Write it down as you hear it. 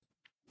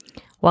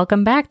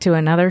Welcome back to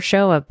another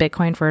show of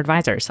Bitcoin for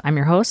Advisors. I'm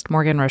your host,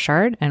 Morgan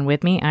Rochard, and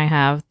with me I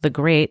have the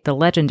great, the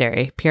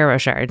legendary Pierre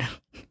Rochard.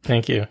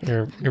 Thank you.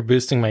 You're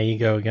boosting my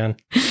ego again.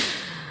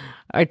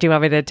 Or do you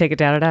want me to take it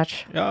down a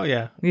notch? Oh,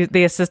 yeah.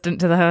 The assistant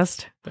to the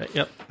host?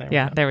 Yep.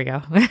 There we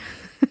go.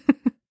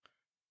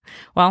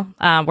 Well,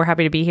 we're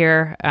happy to be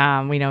here.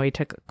 We know we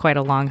took quite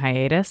a long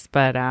hiatus,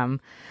 but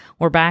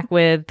we're back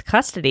with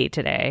custody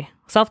today.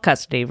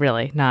 Self-custody,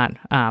 really, not...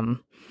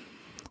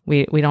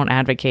 We don't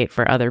advocate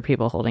for other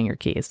people holding your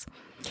keys.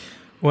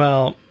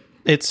 Well,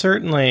 it's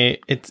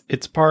certainly,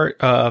 it's part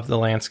of the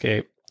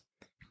landscape.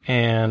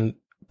 And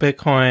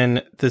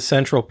Bitcoin, the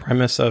central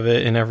premise of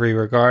it in every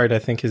regard, I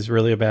think is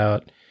really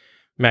about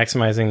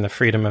maximizing the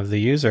freedom of the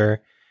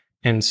user.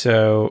 And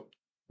so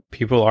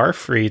people are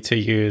free to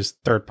use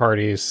third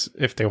parties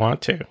if they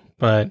want to.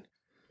 But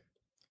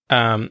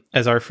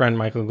as our friend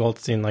Michael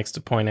Goldstein likes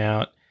to point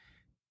out,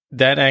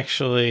 that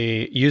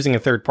actually, using a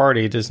third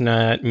party does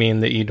not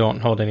mean that you don't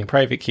hold any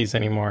private keys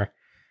anymore,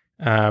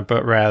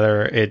 but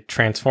rather it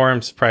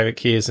transforms private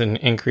keys and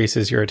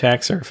increases your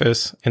attack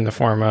surface in the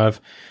form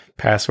of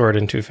password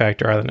and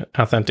two-factor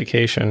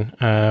authentication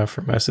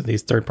for most of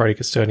these third-party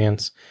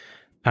custodians.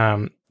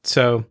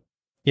 So,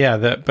 yeah,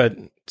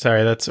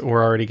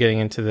 we're already getting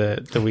into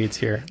the weeds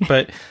here.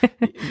 But,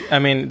 I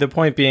mean, the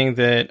point being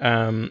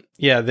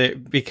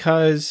that,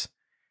 because...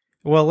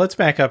 Well, let's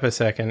back up a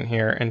second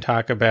here and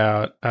talk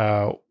about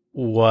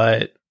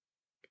what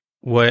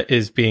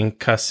is being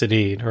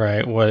custodied,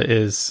 right? What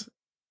is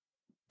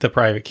the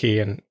private key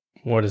and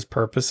what its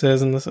purpose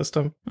is in the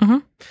system?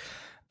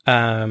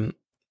 Mm-hmm.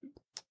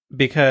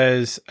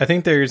 Because I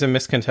think there's a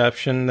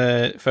misconception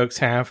that folks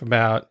have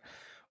about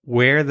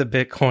where the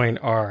Bitcoin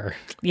are.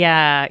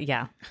 Yeah.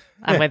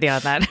 I'm with you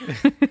on that.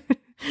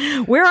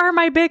 Where are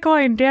my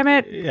Bitcoin? Damn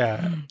it.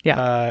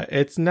 Yeah.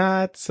 It's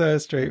not so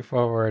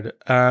straightforward.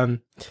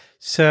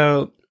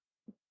 So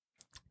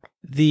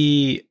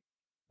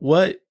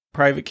what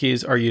private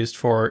keys are used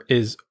for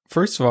is,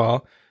 first of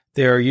all,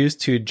 they are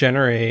used to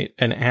generate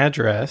an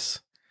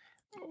address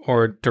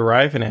or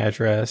derive an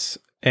address.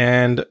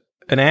 And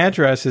an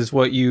address is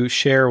what you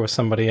share with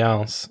somebody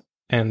else,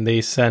 and they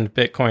send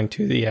Bitcoin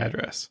to the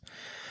address.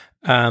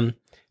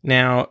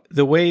 Now,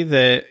 the way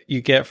that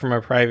you get from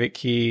a private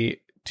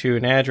key to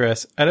an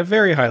address at a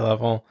very high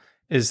level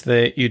is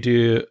that you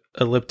do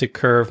elliptic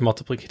curve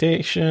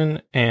multiplication,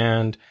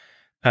 and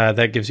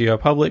that gives you a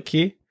public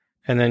key,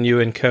 and then you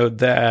encode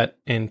that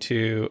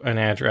into an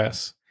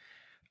address.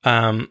 You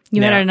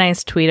had a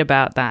nice tweet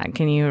about that.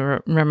 Can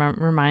you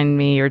remind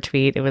me your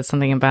tweet? It was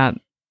something about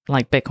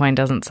like Bitcoin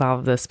doesn't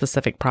solve this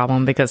specific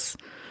problem because...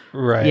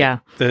 Right. Yeah.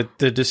 The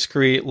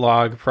discrete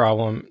log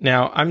problem.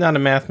 Now, I'm not a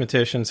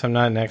mathematician, so I'm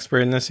not an expert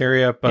in this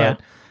area,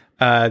 but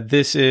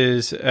this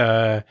is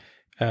an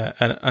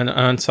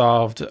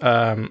unsolved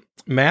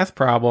math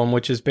problem,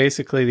 which is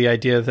basically the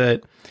idea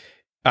that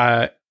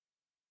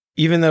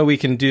even though we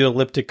can do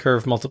elliptic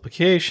curve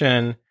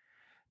multiplication,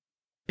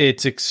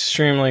 it's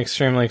extremely,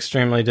 extremely,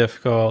 extremely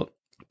difficult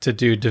to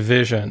do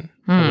division,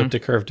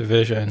 elliptic curve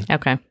division.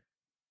 Okay.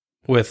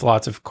 With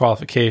lots of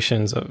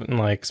qualifications of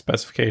like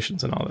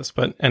specifications and all this.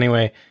 But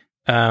anyway,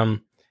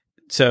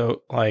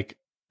 so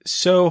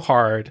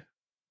hard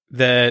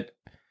that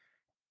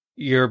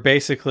you're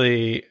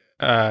basically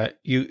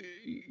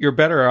you're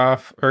better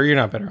off, or you're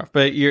not better off,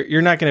 but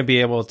you're not going to be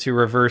able to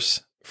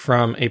reverse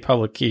from a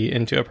public key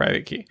into a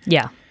private key.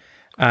 Yeah.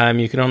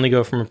 You can only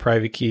go from a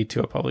private key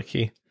to a public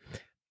key.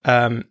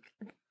 And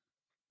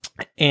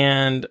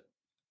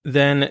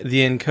then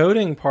the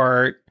encoding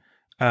part,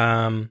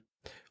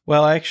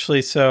 well,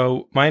 actually,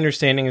 so my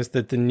understanding is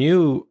that the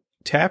new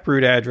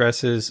Taproot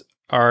addresses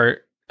are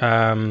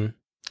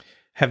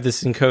have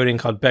this encoding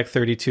called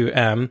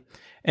Bech32M,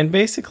 and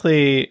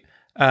basically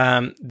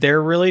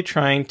they're really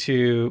trying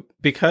to,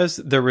 because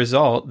the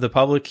result, the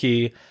public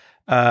key,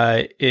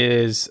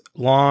 is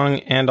long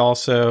and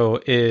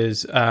also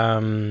is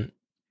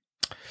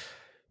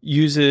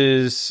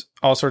uses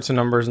all sorts of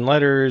numbers and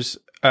letters.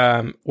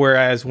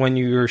 Whereas when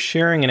you're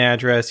sharing an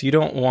address, you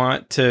don't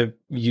want to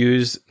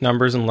use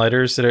numbers and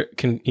letters that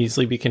can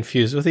easily be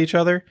confused with each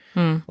other,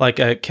 like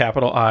a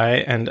capital I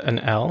and an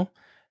L,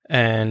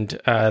 and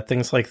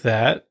things like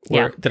that,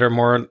 that are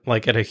more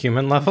like at a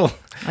human level.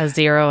 A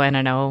 0 and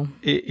an O.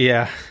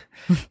 Yeah.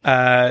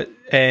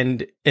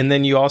 And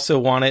then you also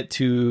want it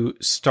to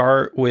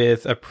start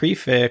with a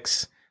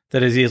prefix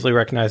that is easily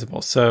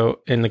recognizable. So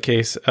in the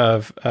case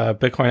of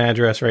Bitcoin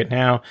address right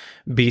now,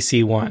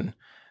 BC1.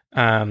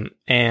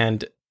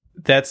 And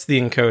that's the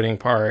encoding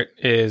part,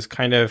 is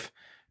kind of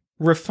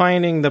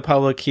refining the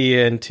public key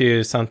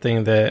into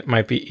something that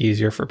might be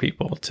easier for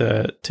people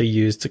to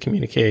use to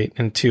communicate,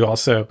 and to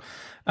also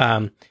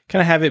kind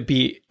of have it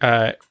be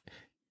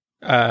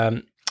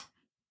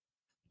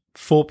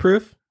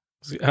foolproof.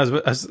 I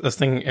was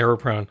thinking error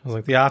prone. I was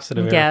like the opposite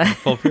of error,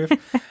 foolproof.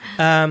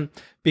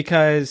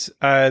 Because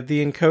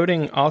the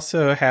encoding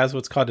also has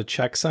what's called a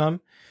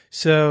checksum.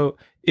 So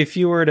if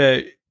you were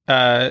to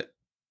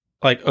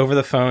like over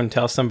the phone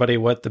tell somebody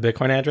what the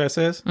Bitcoin address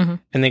is, and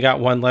they got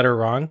one letter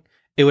wrong,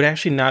 it would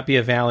actually not be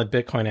a valid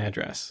Bitcoin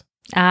address.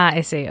 Ah,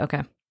 I see.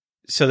 Okay.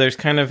 So there's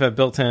kind of a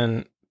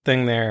built-in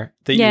thing there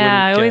that you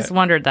Yeah, I wouldn't always get.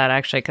 wondered that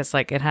actually, because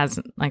like it has,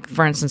 like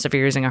for instance, if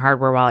you're using a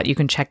hardware wallet, you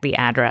can check the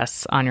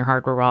address on your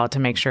hardware wallet to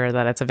make sure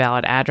that it's a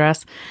valid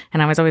address.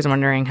 And I was always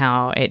wondering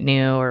how it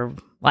knew, or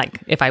like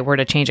if I were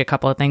to change a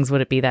couple of things,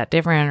 would it be that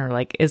different? Or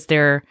like, is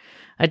there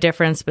a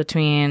difference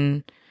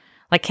between,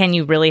 like, can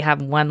you really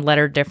have one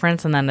letter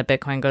difference and then the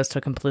Bitcoin goes to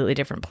a completely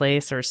different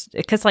place? Or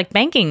because like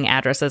banking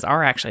addresses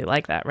are actually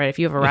like that, right? If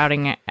you have a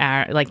routing,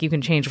 like you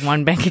can change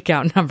one bank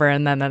account number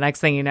and then the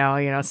next thing you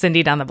know,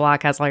 Cindy down the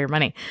block has all your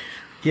money.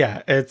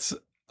 Yeah, it's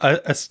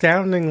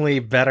astoundingly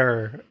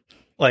better,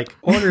 like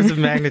orders of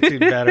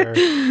magnitude better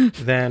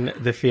than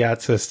the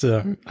fiat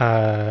system.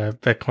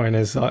 Bitcoin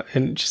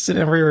is in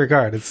every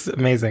regard. It's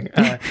amazing.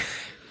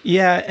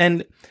 Yeah,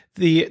 and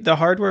the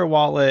hardware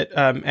wallet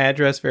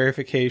address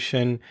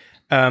verification.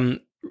 My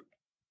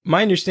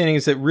understanding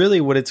is that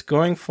really what it's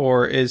going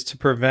for is to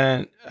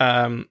prevent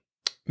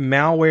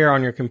malware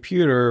on your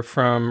computer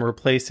from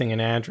replacing an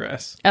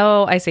address.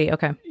 Oh, I see.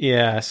 Okay.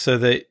 Yeah, so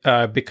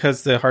that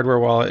because the hardware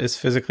wallet is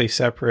physically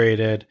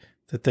separated,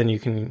 that then you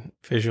can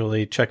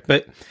visually check.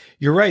 But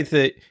you're right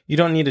that you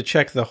don't need to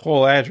check the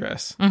whole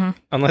address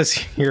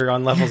unless you're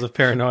on levels of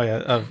paranoia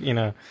of,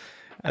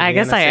 I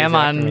guess I am NSA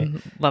after me.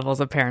 on levels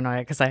of paranoia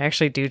because I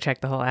actually do check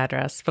the whole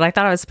address, but I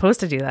thought I was supposed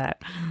to do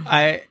that.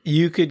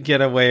 You could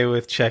get away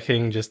with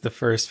checking just the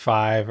first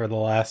 5 or the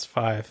last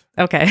 5.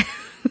 Okay.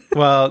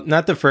 Well,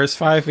 not the first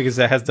 5 because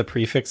that has the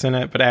prefix in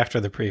it, but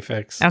after the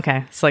prefix.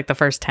 Okay. So like the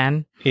first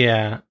 10.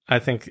 Yeah, I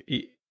think.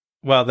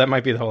 Well, that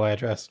might be the whole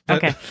address.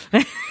 But,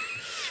 Okay.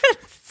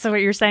 So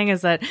what you're saying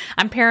is that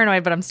I'm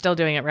paranoid, but I'm still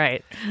doing it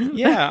right.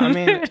 Yeah, I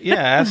mean, yeah,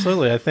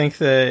 absolutely. I think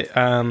that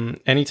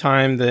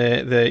anytime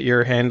that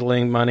you're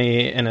handling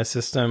money in a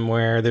system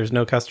where there's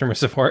no customer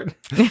support,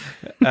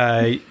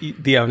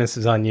 the onus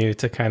is on you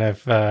to kind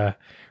of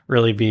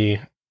really be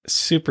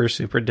super,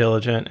 super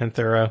diligent and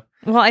thorough.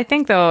 Well, I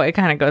think, though, it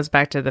kind of goes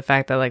back to the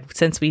fact that, like,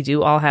 since we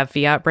do all have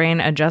fiat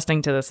brain,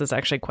 adjusting to this is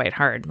actually quite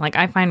hard. Like,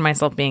 I find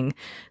myself being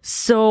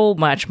so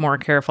much more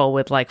careful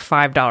with, like,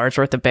 $5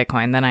 worth of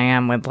Bitcoin than I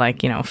am with, like,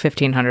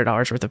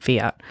 $1,500 worth of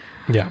fiat.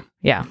 Yeah.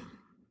 Yeah.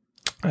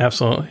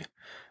 Absolutely.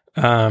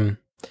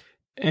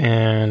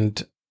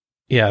 And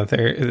yeah,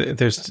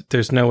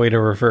 there's no way to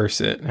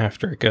reverse it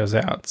after it goes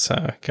out.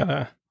 So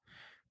gotta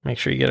make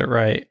sure you get it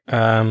right.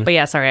 But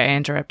yeah, sorry, I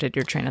interrupted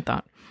your train of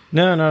thought.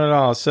 No, not at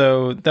all.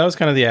 So that was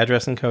kind of the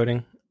address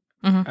encoding.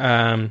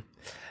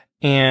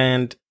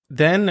 And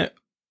then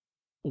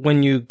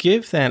when you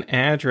give that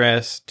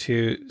address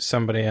to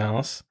somebody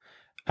else,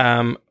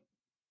 and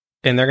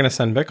they're going to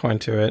send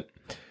Bitcoin to it,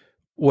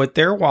 what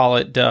their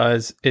wallet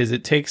does is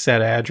it takes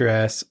that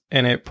address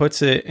and it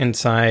puts it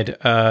inside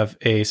of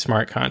a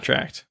smart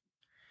contract.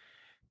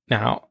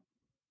 Now,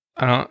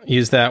 I don't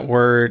use that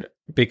word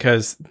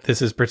because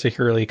this is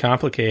particularly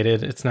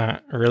complicated. It's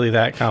not really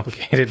that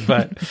complicated,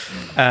 but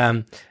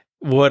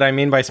what I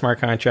mean by smart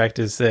contract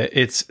is that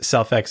it's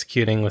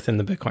self-executing within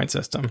the Bitcoin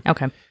system.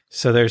 Okay.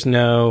 So there's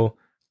no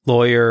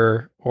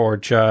lawyer or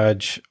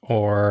judge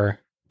or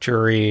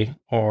jury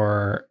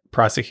or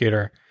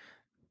prosecutor.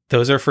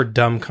 Those are for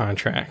dumb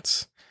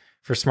contracts.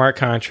 For smart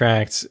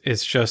contracts,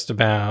 it's just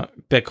about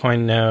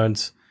Bitcoin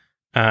nodes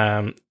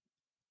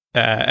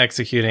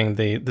executing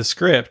the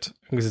script,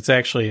 because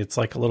it's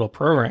like a little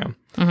program.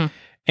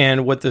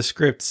 And what the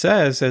script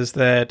says is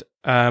that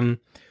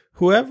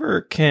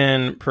whoever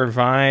can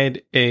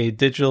provide a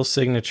digital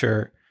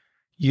signature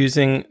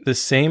using the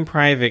same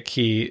private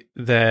key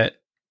that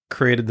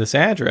created this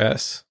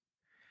address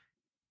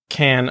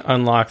can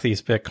unlock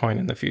these Bitcoin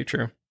in the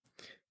future.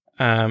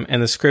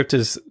 And the script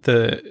is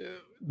the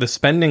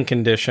spending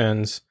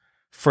conditions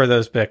for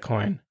those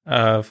Bitcoin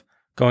of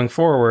going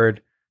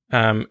forward.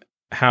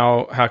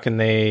 How can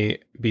they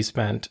be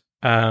spent?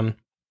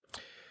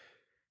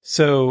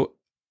 So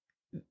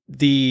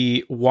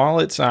the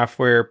wallet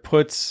software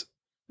puts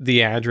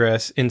the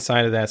address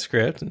inside of that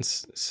script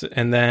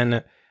and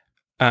then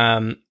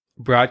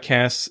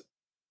broadcasts.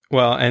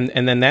 Well, and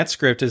then that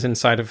script is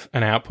inside of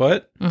an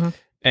output.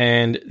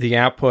 And the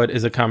output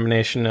is a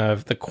combination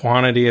of the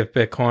quantity of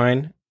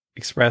Bitcoin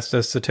expressed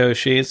as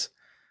Satoshis.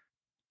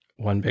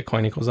 1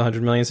 Bitcoin equals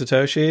 100 million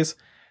Satoshis.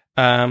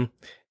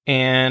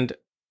 And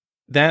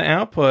that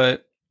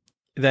output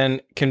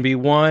then can be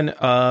one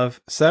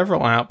of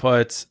several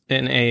outputs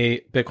in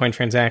a Bitcoin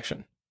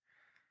transaction.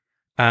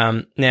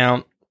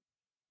 Now,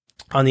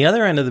 on the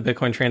other end of the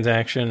Bitcoin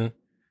transaction,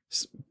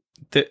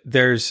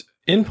 there's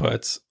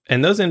inputs,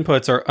 and those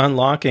inputs are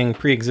unlocking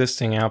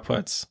pre-existing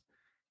outputs.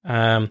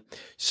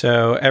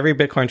 So every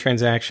Bitcoin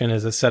transaction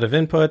is a set of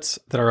inputs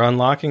that are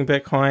unlocking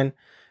Bitcoin,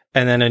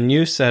 and then a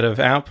new set of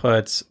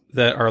outputs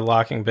that are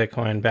locking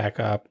Bitcoin back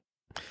up.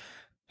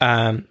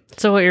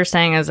 So what you're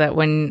saying is that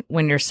when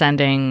you're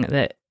sending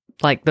that,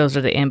 like, those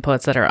are the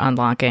inputs that are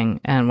unlocking,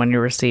 and when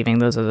you're receiving,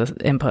 those are the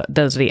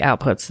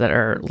outputs that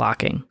are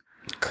locking.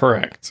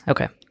 Correct.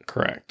 Okay.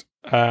 Correct.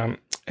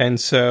 And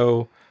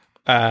so,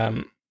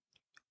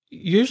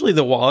 usually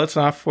the wallet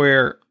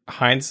software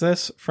hides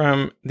this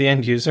from the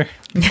end user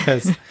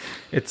because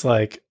it's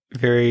like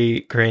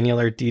very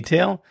granular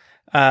detail.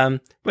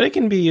 But it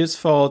can be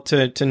useful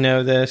to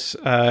know this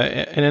in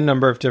a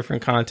number of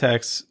different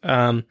contexts.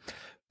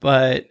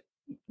 But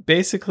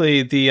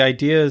basically, the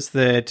idea is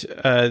that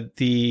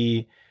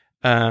the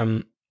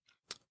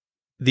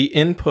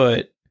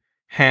input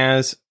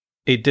has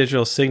a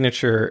digital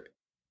signature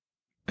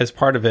as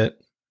part of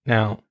it.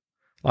 Now,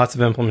 lots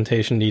of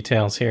implementation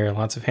details here,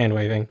 lots of hand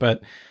waving,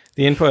 but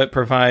the input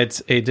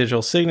provides a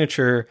digital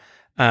signature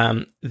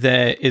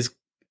that is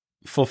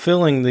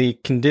fulfilling the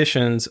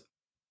conditions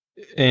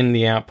in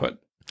the output.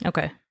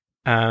 Okay.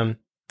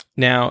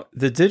 Now,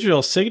 the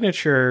digital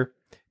signature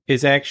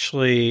is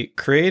actually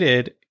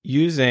created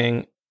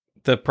using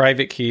the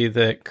private key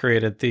that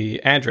created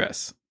the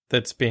address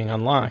that's being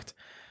unlocked.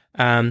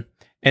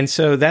 And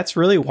so that's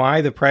really why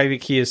the private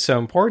key is so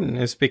important,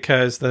 is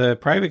because the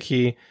private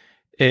key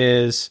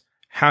is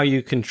how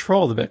you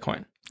control the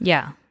Bitcoin.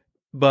 Yeah.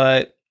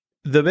 But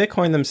the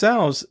Bitcoin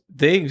themselves,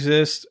 they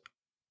exist,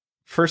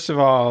 first of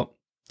all,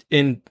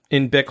 in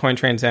Bitcoin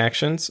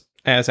transactions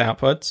as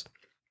outputs.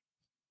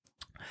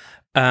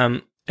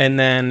 And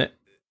then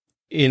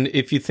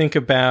if you think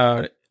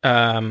about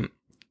kind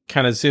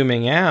of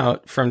zooming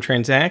out from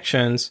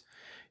transactions,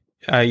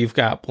 you've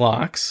got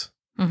blocks.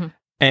 Mm-hmm.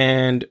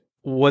 And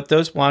what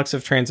those blocks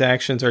of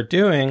transactions are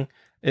doing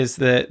is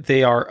that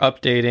they are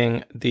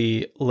updating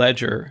the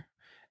ledger.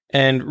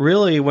 And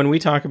really, when we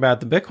talk about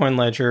the Bitcoin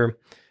ledger,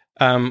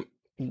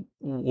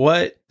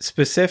 what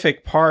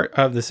specific part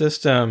of the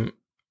system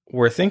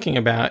we're thinking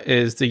about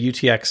is the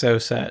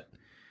UTXO set.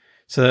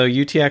 So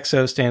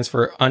UTXO stands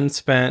for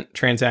unspent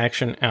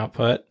transaction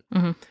output.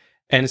 Mm-hmm.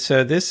 And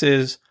so this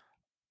is,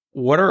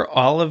 what are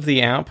all of the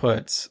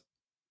outputs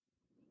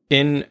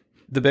in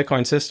the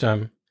Bitcoin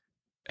system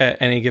at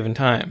any given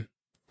time?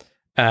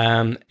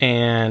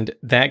 And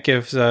that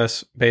gives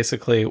us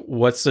basically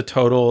what's the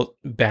total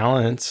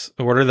balance,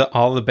 what are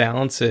all the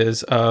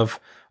balances of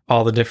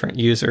all the different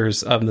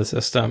users of the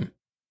system.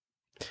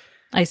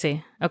 I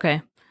see.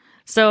 Okay.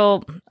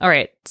 So, all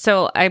right.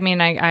 So, I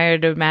mean, I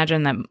would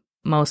imagine that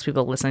most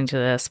people listening to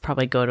this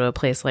probably go to a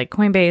place like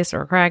Coinbase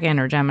or Kraken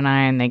or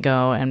Gemini, and they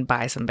go and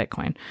buy some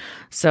Bitcoin.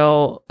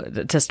 So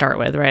to start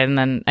with, right? And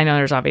then I know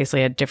there's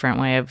obviously a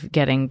different way of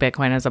getting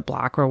Bitcoin as a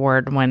block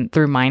reward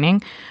through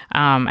mining.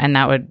 And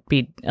that would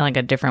be like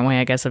a different way,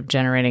 I guess, of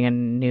generating a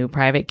new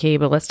private key.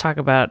 But let's talk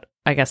about,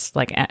 I guess,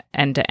 like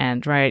end to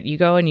end, right? You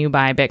go and you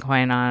buy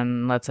Bitcoin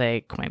on, let's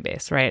say,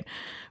 Coinbase, right?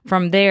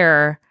 From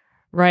there,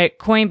 right,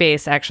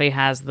 Coinbase actually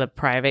has the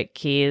private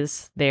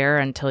keys there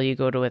until you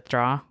go to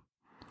withdraw.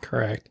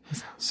 Correct.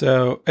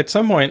 So at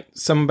some point,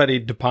 somebody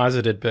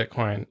deposited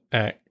Bitcoin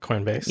at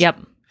Coinbase. Yep.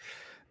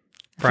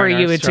 Brian for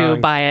you Armstrong,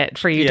 to buy it,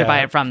 to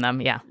buy it from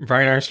them. Yeah.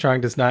 Brian Armstrong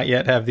does not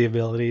yet have the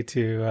ability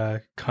to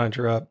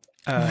conjure up.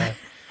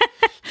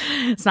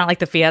 It's not like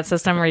the fiat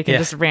system where you can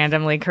just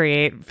randomly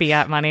create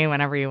fiat money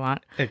whenever you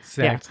want.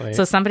 Exactly. Yeah.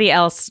 So somebody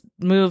else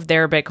moved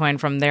their Bitcoin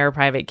from their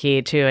private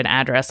key to an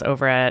address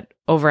over at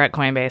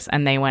Coinbase,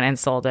 and they went and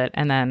sold it.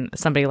 And then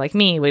somebody like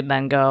me would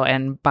then go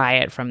and buy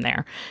it from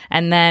there.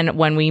 And then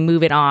when we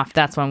move it off,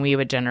 that's when we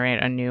would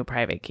generate a new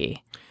private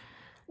key.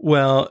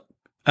 Well,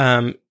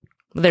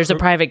 there's a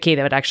private key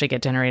that would actually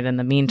get generated in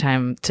the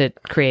meantime to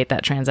create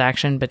that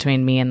transaction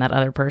between me and that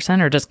other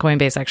person, or does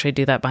Coinbase actually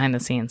do that behind the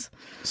scenes?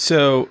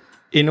 So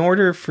in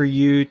order for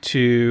you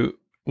to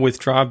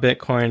withdraw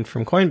Bitcoin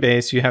from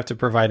Coinbase, you have to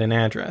provide an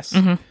address.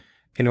 Mm-hmm.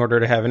 In order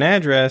to have an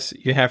address,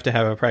 you have to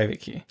have a private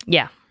key.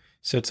 Yeah.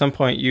 So at some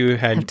point you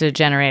have to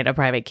generate a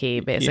private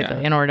key, basically,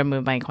 Yeah. in order to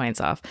move my coins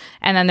off.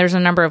 And then there's a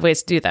number of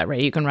ways to do that, right?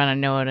 You can run a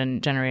node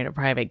and generate a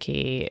private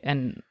key.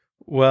 And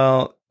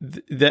well,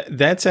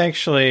 that's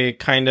actually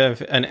kind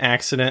of an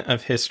accident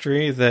of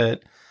history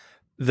that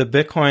the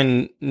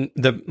Bitcoin,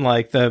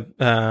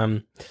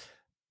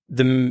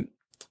 the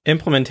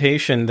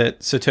implementation that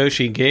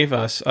Satoshi gave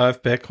us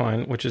of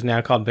Bitcoin, which is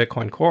now called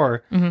Bitcoin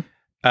Core,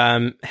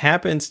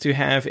 happens to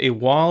have a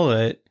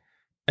wallet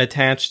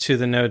attached to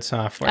the node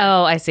software.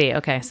 Oh, I see.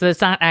 Okay, so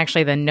it's not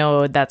actually the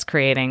node that's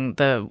creating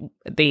the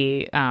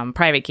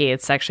private key.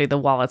 It's actually the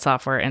wallet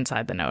software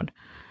inside the node.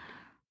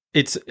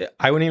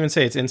 I wouldn't even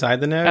say it's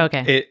inside the node.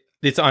 Okay,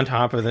 it's on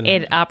top of the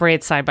node. It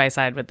operates side by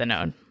side with the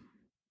node.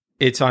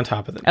 It's on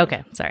top of the node.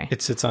 Okay, sorry.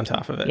 It sits on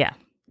top of it. Yeah.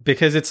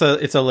 Because it's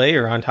a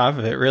layer on top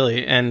of it,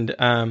 really. And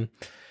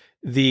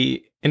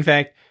in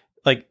fact,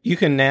 like you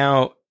can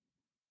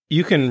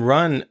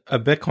run a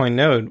Bitcoin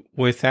node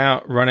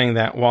without running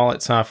that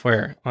wallet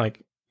software.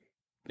 Like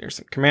there's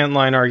a command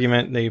line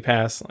argument that you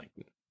pass,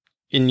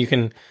 and you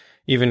can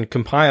even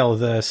compile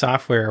the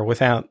software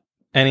without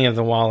any of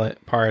the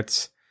wallet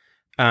parts.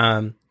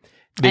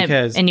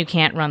 Because and you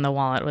can't run the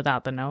wallet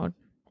without the node.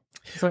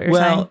 Is what you're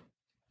saying?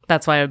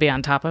 That's why it would be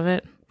on top of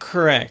it.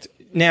 Correct.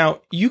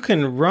 Now, you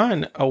can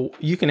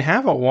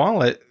have a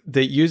wallet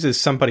that uses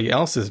somebody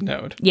else's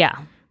node. Yeah.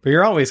 But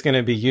you're always going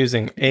to be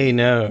using a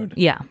node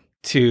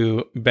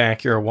to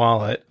back your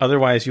wallet.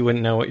 Otherwise, you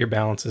wouldn't know what your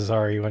balances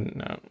are. You wouldn't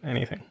know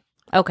anything.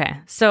 Okay.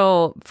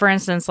 So, for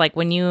instance, like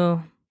when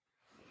you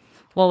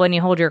Well, when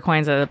you hold your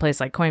coins at a place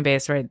like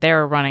Coinbase, right,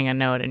 they're running a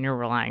node and you're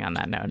relying on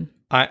that node.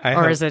 I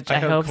Or hope, is it? I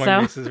hope so.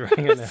 Coinbase is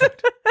running a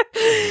node.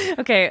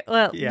 Okay,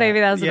 well, Yeah, maybe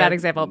that was a yeah. bad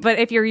example. But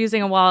if you're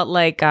using a wallet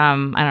like, I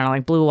don't know,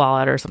 like Blue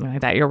Wallet or something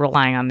like that, you're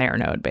relying on their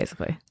node,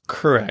 basically.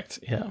 Correct.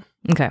 Yeah.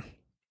 Okay.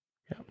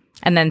 Yeah.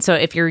 And then, so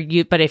if you're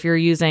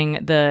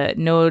using the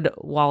node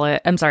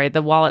wallet, I'm sorry,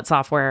 the wallet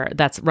software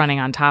that's running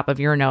on top of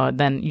your node,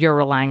 then you're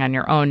relying on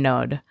your own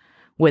node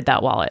with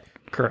that wallet.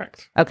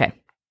 Correct. Okay.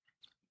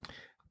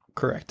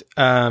 Correct.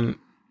 Yeah.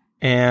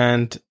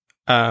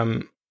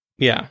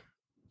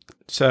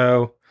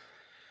 So,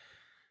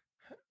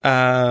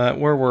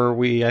 where were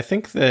we? I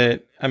think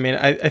that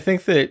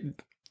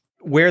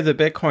where the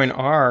Bitcoin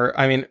are,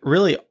 I mean,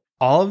 really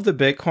all of the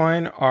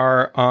Bitcoin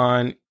are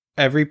on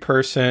every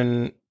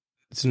person's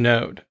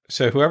node.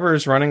 So whoever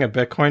is running a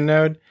Bitcoin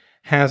node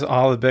has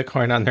all the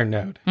Bitcoin on their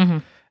node.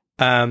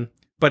 Mm-hmm.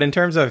 But in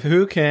terms of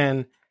who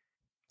can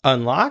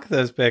unlock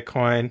those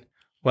Bitcoin,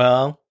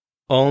 well,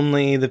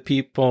 only the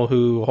people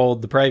who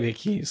hold the private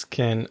keys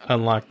can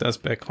unlock those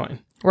Bitcoin.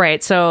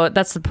 Right. So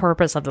that's the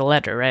purpose of the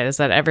ledger, right? Is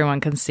that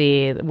everyone can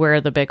see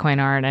where the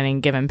Bitcoin are at any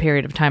given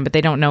period of time, but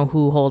they don't know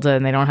who holds it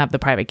and they don't have the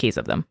private keys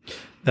of them.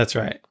 That's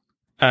right.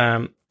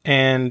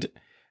 And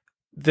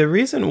the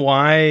reason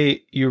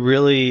why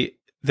the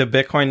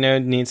Bitcoin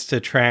node needs to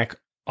track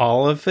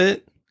all of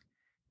it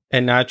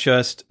and not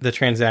just the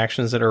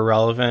transactions that are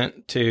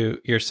relevant to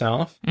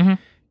yourself Mm-hmm.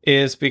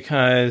 is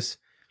because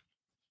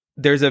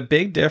there's a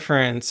big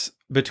difference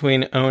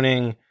between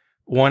owning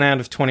 1 out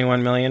of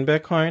 21 million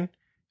Bitcoin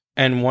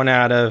and 1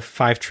 out of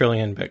 5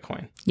 trillion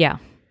Bitcoin. Yeah.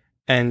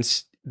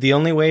 And the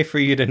only way for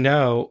you to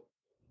know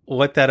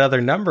what that other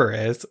number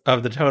is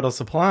of the total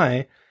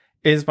supply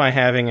is by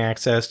having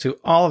access to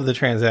all of the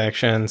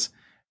transactions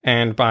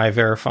and by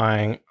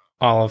verifying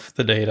all of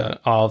the data,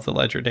 all of the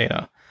ledger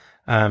data,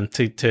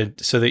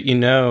 so that you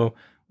know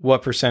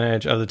what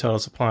percentage of the total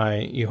supply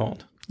you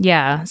hold.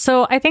 Yeah.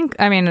 So I think,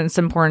 it's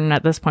important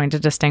at this point to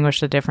distinguish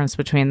the difference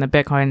between the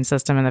Bitcoin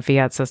system and the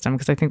fiat system,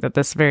 because I think that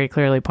this very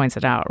clearly points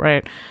it out,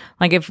 right?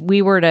 Like if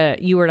you were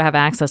to have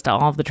access to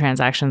all of the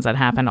transactions that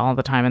happen all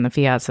the time in the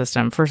fiat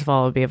system, first of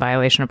all, it would be a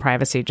violation of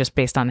privacy just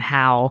based on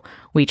how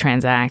we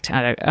transact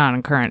on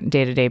a current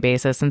day-to-day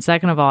basis. And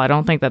second of all, I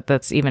don't think that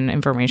that's even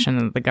information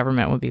that the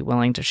government would be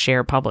willing to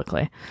share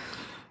publicly.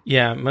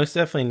 Yeah, most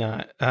definitely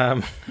not.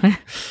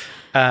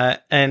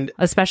 And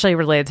especially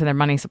related to their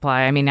money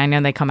supply. I mean, I know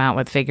they come out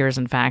with figures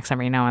and facts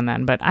every now and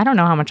then, but I don't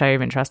know how much I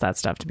even trust that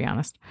stuff, to be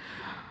honest.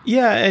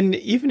 yeah, and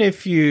even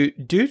if you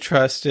do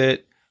trust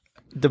it,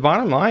 the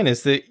bottom line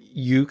is that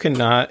you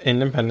cannot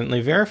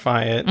independently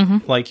verify it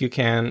like you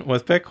can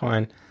with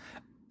Bitcoin.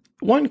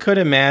 One could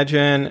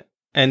imagine,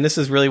 and this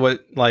is really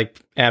what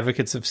like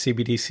advocates of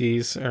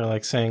CBDCs are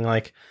like saying,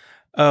 like,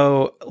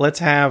 oh, let's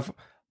have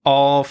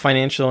all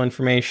financial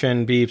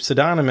information be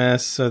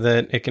pseudonymous so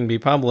that it can be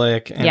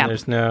public and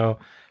there's no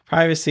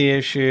privacy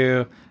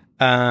issue.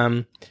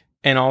 And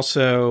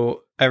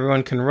also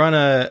everyone can run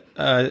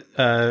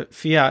a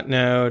fiat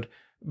node,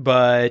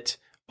 but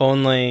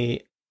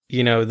only,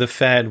 the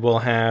Fed will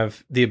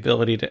have the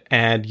ability to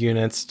add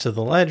units to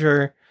the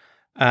ledger.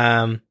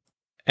 And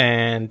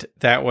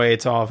that way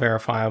it's all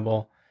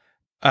verifiable.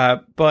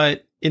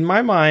 But in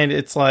my mind,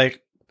 it's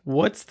like,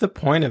 what's the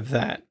point of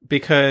that?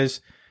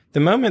 Because the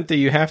moment that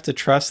you have to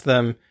trust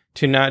them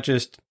to not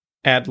just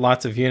add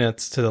lots of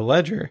units to the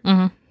ledger,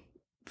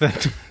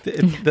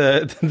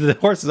 the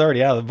horse is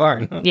already out of the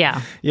barn.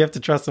 Yeah, you have to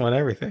trust them on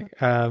everything.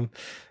 And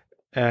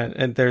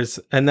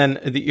then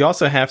you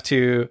also have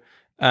to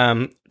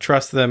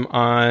trust them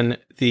on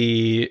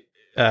the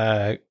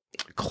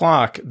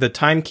clock, the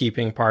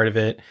timekeeping part of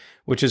it,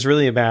 which is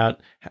really about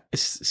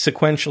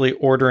sequentially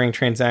ordering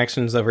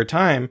transactions over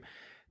time.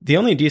 The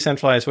only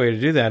decentralized way to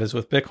do that is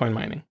with Bitcoin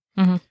mining.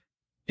 Mm-hmm.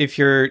 If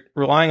you're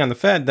relying on the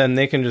Fed, then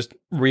they can just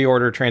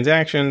reorder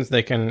transactions.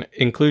 They can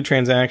include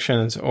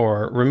transactions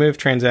or remove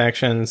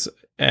transactions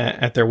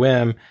at their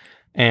whim,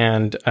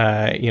 and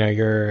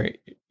you're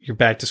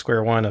back to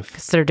square one of.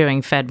 So they're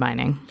doing Fed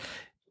mining.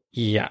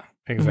 Yeah,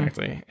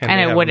 exactly. Mm-hmm.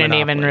 And it wouldn't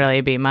even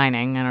really be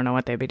mining. I don't know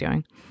what they'd be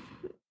doing.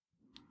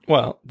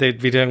 Well, they'd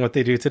be doing what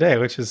they do today,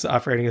 which is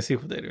operating a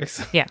SQL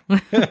database. Yeah.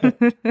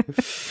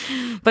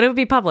 But it would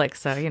be public,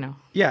 so,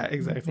 Yeah,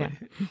 exactly.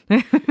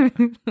 Yeah.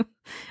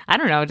 I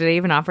don't know. Do they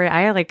even operate?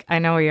 I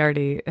know we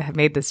already have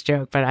made this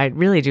joke, but I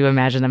really do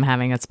imagine them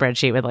having a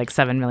spreadsheet with like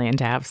 7 million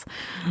tabs.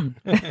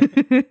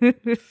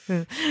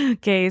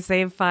 Okay,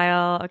 save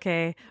file.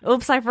 Okay.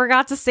 Oops, I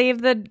forgot to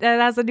save it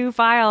as a new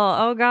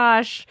file. Oh,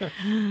 gosh.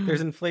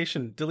 There's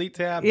inflation. Delete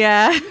tabs.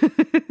 Yeah.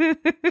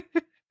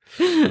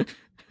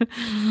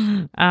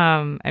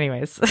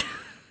 Anyways.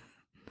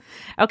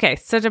 Okay,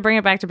 so to bring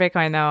it back to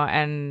Bitcoin though,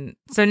 and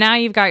so now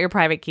you've got your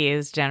private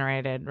keys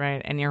generated,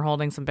 right? And you're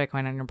holding some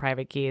Bitcoin on your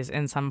private keys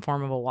in some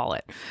form of a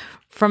wallet.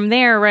 From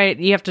there, right,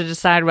 you have to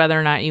decide whether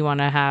or not you want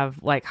to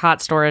have like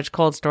hot storage,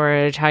 cold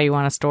storage, how you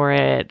want to store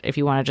it, if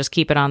you want to just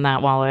keep it on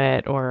that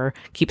wallet or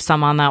keep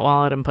some on that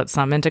wallet and put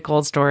some into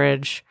cold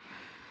storage.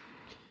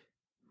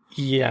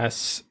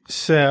 Yes.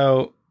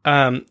 So,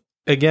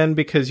 again,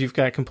 because you've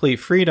got complete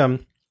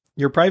freedom,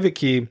 your private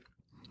key,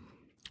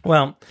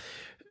 well,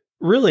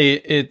 really,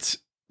 it's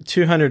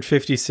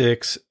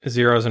 256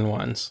 zeros and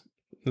ones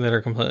that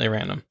are completely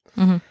random.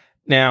 Mm-hmm.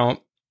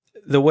 Now,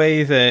 the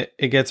way that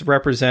it gets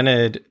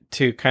represented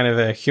to kind of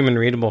a human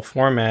readable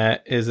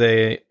format is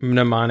a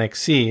mnemonic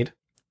seed.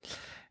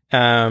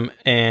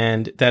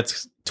 And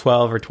that's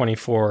 12 or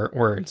 24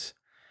 words.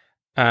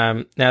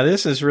 Now,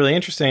 this is really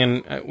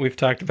interesting, and we've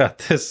talked about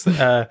this.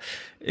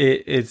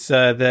 It's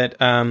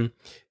that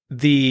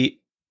the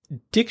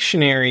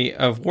dictionary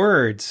of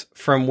words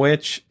from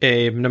which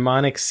a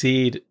mnemonic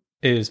seed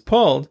is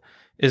pulled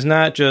is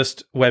not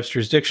just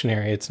Webster's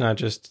dictionary. It's not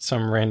just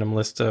some random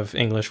list of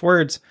English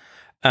words,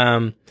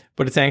 but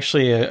it's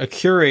actually a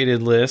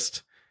curated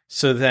list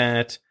so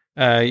that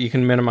you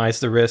can minimize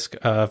the risk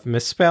of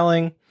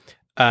misspelling.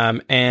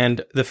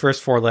 And the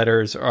first four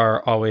letters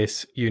are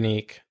always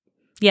unique.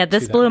 Yeah,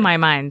 this blew my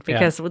mind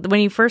because when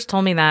you first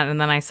told me that,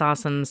 and then I saw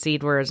some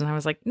seed words, and I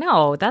was like,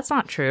 no, that's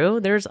not true.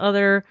 There's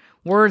other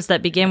words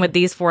that begin with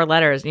these four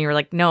letters. And you were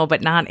like, no,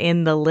 but not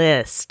in the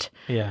list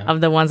of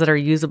the ones that are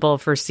usable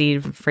for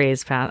seed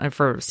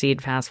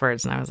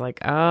passwords. And I was like,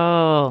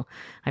 oh,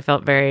 I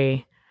felt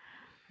very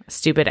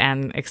stupid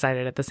and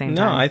excited at the same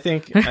time. No, I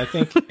think I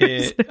think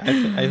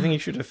you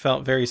should have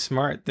felt very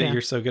smart that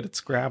you're so good at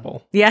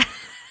Scrabble. Yeah.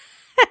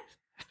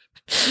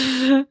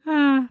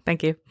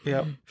 Thank you.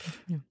 Yep.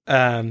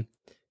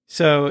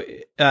 So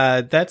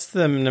that's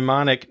the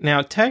mnemonic.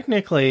 Now,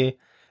 technically,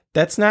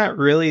 that's not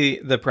really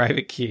the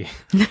private key,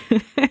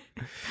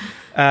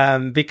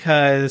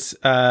 because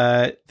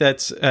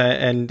that's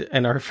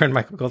and our friend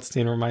Michael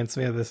Goldstein reminds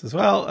me of this as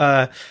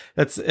well.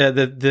 That's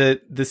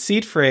the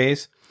seed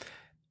phrase.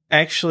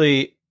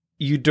 Actually,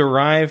 you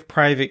derive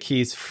private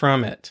keys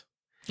from it.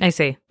 I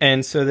see.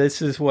 And so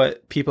this is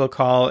what people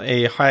call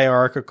a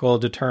hierarchical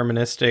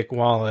deterministic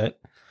wallet,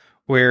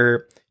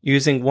 where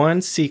using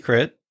one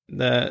secret,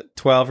 the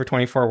 12 or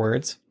 24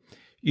 words,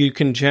 you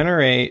can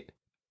generate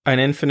an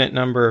infinite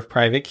number of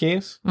private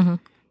keys. Mm-hmm.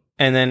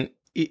 And then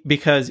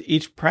because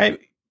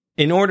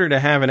in order to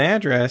have an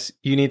address,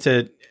 you need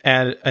to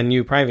add a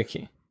new private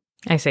key.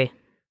 I see.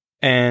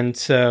 And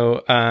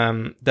so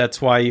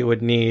that's why you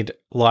would need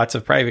lots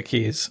of private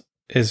keys,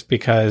 is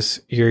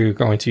because you're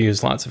going to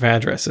use lots of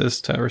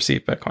addresses to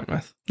receive Bitcoin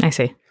with. I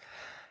see.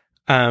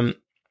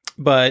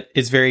 But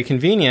it's very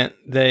convenient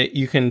that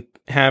you can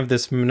have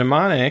this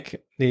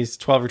mnemonic, these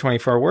 12 or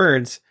 24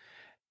 words,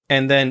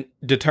 and then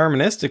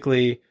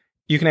deterministically,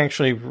 you can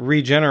actually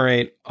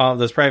regenerate all of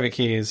those private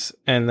keys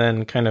and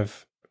then kind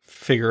of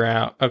figure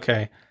out,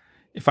 okay,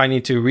 if I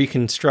need to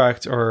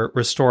reconstruct or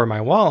restore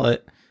my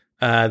wallet,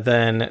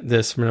 then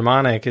this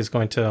mnemonic is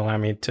going to allow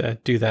me to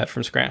do that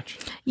from scratch.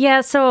 Yeah,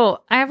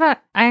 so I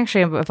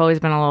actually have always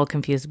been a little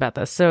confused about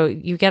this. So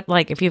you get,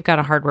 like, if you've got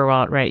a hardware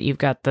wallet, right, you've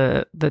got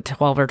the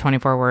 12 or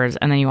 24 words,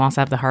 and then you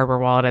also have the hardware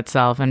wallet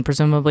itself, and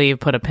presumably you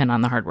put a pin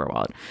on the hardware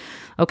wallet.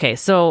 Okay,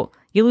 so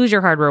you lose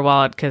your hardware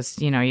wallet because,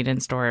 you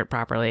didn't store it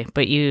properly,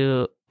 but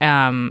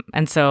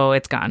and so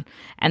it's gone.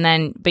 And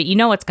then, but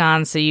it's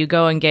gone, so you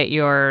go and get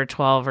your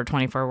 12 or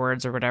 24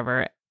 words or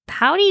whatever.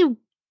 How do you,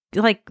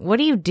 what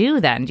do you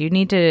do then? Do you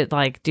need to,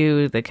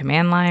 do the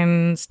command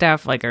line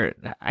stuff? Or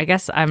I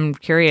guess I'm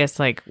curious,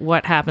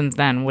 what happens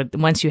then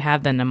once you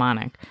have the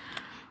mnemonic?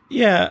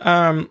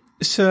 Yeah.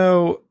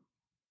 So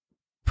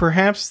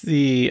perhaps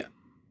the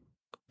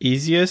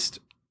easiest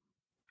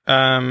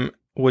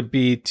would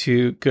be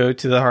to go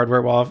to the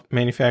hardware wallet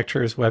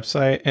manufacturer's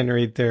website and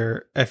read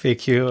their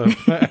FAQ of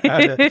how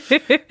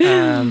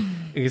to,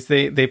 because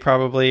they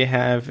probably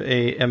have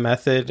a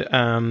method.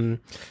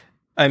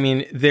 I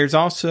mean, there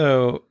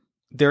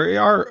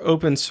are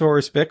open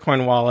source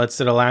Bitcoin wallets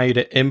that allow you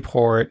to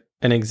import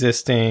an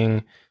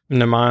existing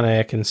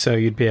mnemonic, and so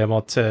you'd be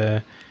able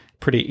to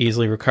pretty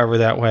easily recover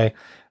that way.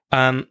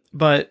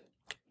 But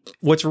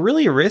what's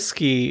really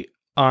risky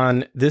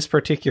on this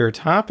particular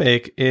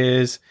topic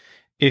is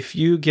if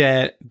you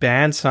get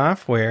bad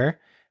software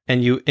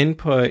and you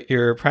input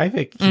your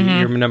private key,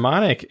 your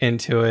mnemonic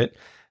into it,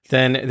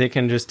 then they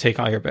can just take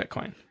all your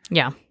Bitcoin.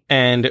 Yeah.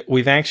 And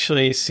we've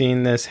actually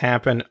seen this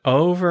happen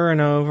over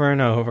and over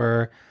and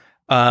over.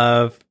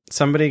 Of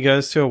somebody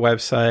goes to a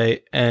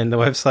website and the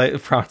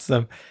website prompts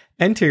them,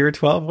 enter your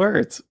 12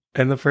 words.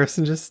 And the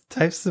person just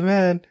types them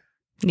in.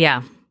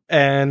 Yeah.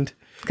 And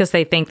because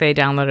they think they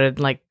downloaded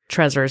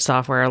Trezor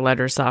software or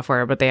Ledger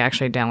software, but they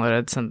actually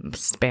downloaded some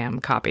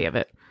spam copy of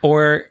it.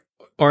 Or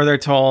they're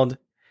told,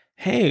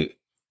 hey,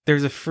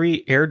 there's a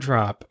free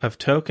airdrop of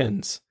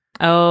tokens.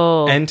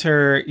 Oh.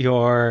 Enter in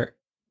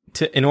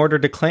order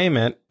to claim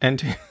it,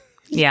 enter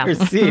your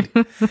seed.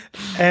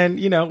 And,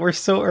 we're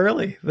so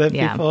early that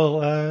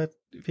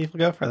people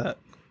go for that.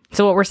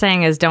 So what we're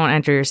saying is don't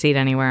enter your seed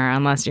anywhere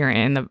unless you're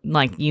in the,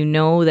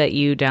 that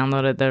you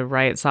downloaded the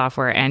right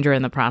software and you're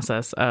in the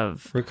process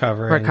of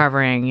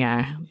recovering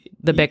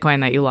the Bitcoin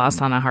that you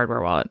lost on a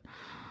hardware wallet.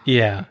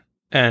 Yeah.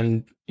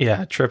 And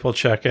triple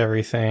check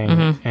everything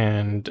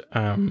and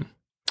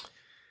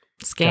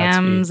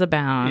scams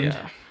abound.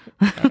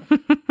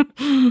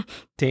 Yeah.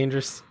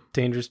 Dangerous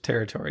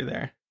territory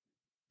there.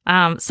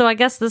 So I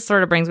guess this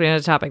sort of brings me to a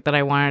topic that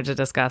I wanted to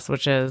discuss,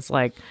 which is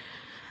like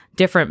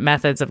different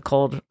methods of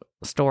cold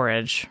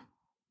storage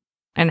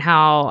and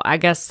how, I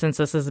guess, since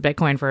this is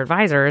Bitcoin for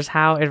advisors,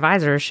 how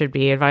advisors should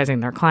be advising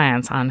their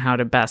clients on how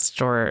to best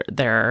store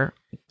their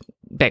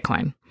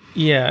Bitcoin.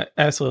 Yeah,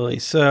 absolutely.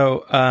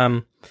 So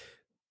I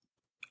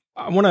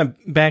want to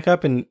back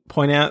up and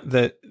point out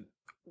that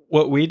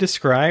what we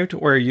described,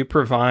 where you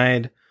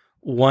provide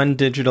one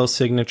digital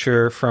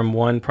signature from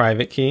one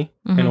private key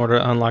in order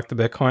to unlock the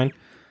Bitcoin,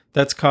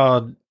 that's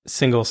called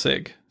single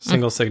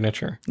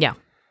signature. Yeah.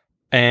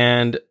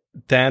 And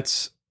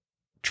that's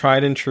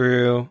tried and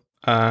true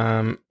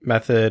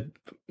method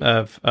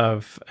of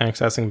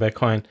accessing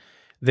Bitcoin.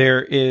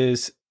 There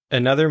is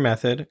another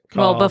method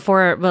called...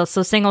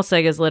 So single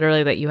sig is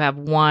literally that you have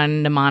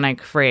one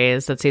mnemonic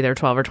phrase that's either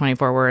 12 or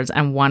 24 words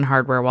and one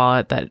hardware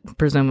wallet that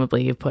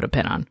presumably you've put a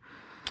pin on.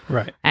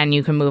 Right. And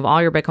you can move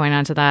all your Bitcoin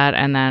onto that,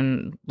 and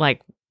then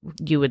like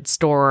you would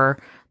store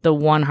the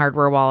one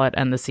hardware wallet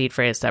and the seed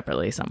phrase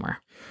separately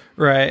somewhere.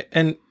 Right.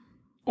 And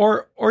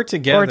or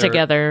together. Or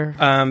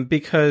together.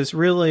 Because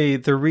really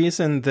the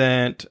reason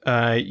that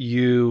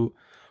you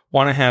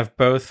want to have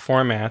both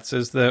formats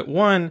is that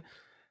one,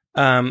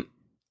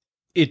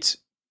 it's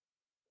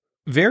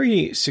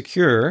very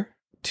secure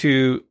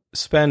to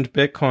spend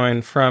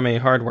Bitcoin from a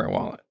hardware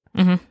wallet.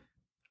 Mm-hmm.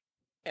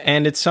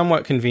 And it's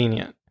somewhat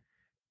convenient.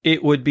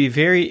 It would be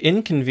very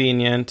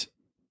inconvenient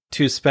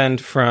to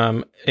spend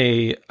from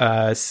a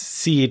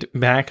seed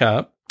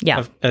backup,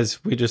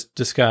 as we just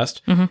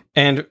discussed. Mm-hmm.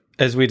 And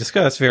as we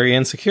discussed, very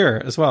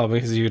insecure as well,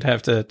 because you'd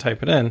have to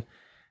type it in.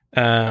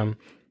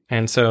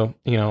 And so,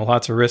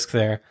 lots of risk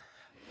there.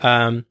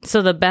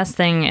 So the best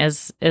thing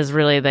is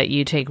really that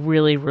you take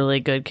really, really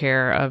good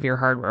care of your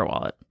hardware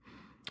wallet.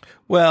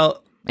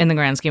 Well, in the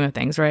grand scheme of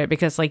things, right?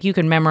 Because like you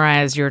can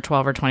memorize your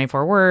 12 or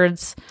 24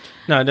 words.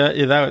 No,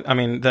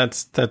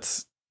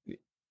 that's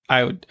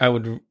I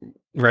would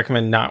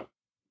recommend not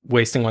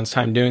wasting one's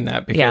time doing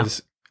that,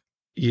 because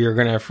you're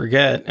going to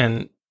forget.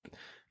 And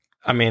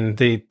I mean,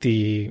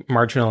 the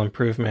marginal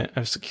improvement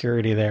of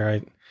security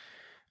there,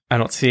 I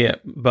don't see it.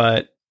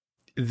 But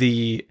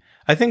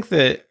I think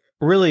that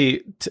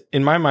really,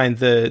 in my mind,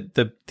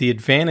 the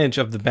advantage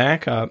of the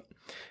backup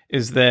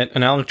is that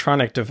an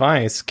electronic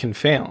device can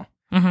fail.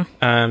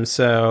 Mm-hmm.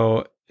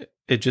 So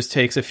it just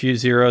takes a few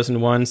zeros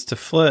and ones to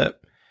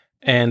flip,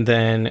 and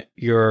then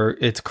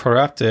it's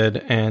corrupted,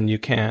 and you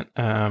can't,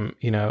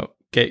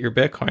 get your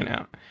Bitcoin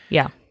out.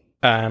 Yeah.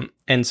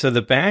 And so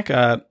the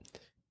backup,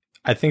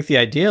 I think the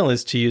ideal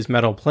is to use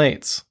metal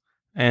plates,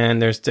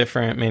 and there's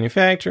different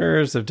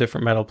manufacturers of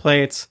different metal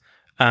plates,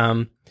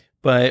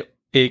 but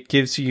it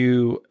gives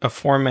you a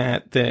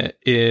format that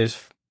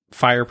is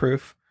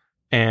fireproof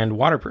and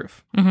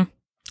waterproof. Mm-hmm.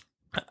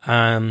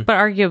 But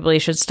arguably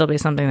should still be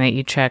something that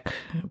you check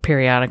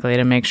periodically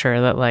to make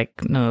sure that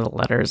like none of the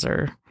letters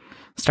are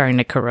starting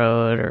to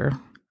corrode or.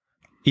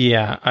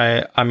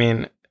 Yeah, I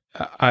mean,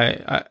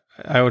 I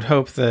would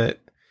hope that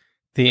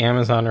the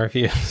Amazon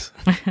reviews.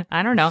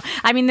 I don't know.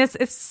 I mean,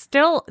 it's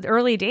still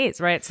early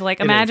days, right? So like,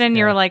 imagine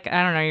you're like,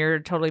 I don't know, you're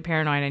totally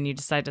paranoid and you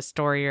decide to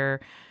store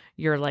your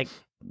like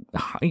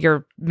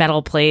your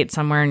metal plate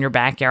somewhere in your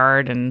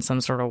backyard in some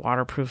sort of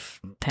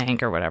waterproof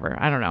tank or whatever.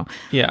 I don't know.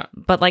 Yeah.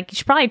 But like you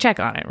should probably check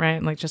on it,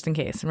 right? Like just in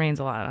case. It rains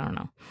a lot. I don't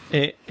know.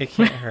 It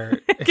can't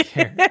hurt. It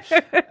can't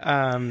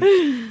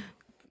hurt.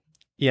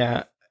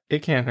 Yeah,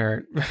 it can't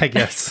hurt, I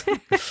guess.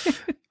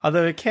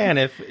 Although it can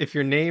if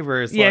your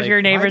neighbor's if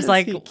your neighbor's why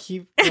like does he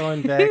keep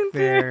going back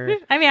there.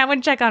 I mean, I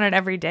wouldn't check on it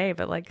every day,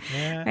 but like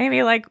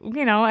maybe like,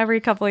 every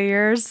couple of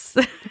years.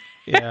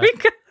 Yeah.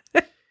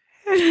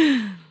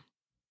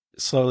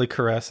 Slowly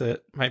caress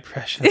it, my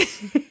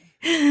precious.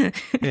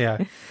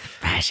 Yeah.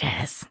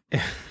 Precious.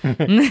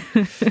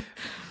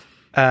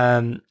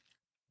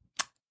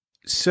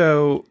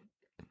 So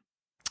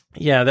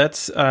yeah,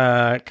 that's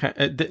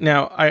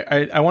now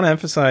I want to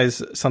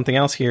emphasize something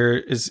else here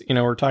is,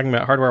 we're talking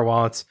about hardware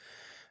wallets.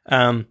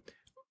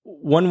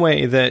 One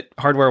way that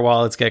hardware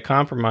wallets get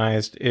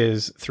compromised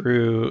is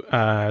through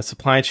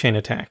supply chain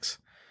attacks,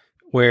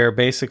 where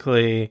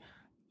basically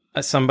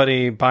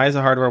somebody buys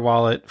a hardware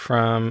wallet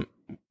from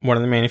one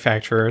of the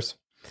manufacturers,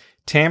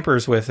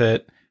 tampers with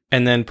it,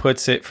 and then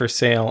puts it for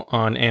sale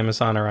on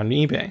Amazon or on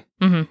eBay.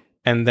 Mm-hmm.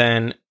 And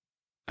then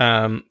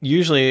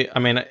usually, I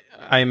mean,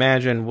 I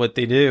imagine what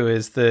they do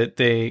is that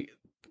they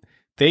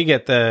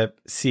get the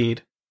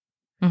seed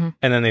mm-hmm.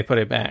 and then they put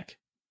it back.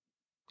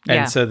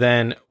 And so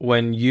then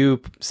when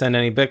you send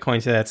any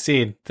Bitcoin to that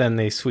seed, then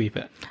they sweep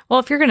it.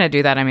 Well, if you're going to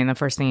do that, I mean, the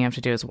first thing you have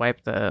to do is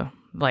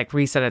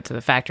reset it to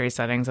the factory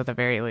settings at the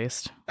very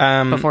least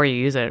before you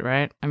use it,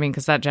 right? I mean,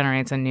 because that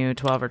generates a new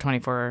 12 or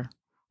 24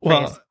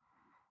 phrase.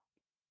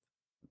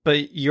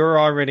 But you're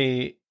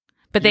already...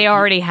 But they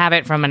already have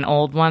it from an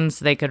old one,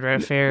 so they could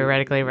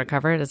theoretically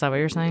recover it? Is that what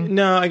you're saying?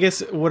 No, I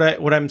guess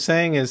what I'm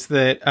saying is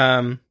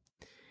that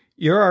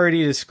you're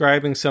already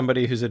describing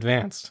somebody who's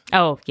advanced.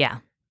 Oh, yeah.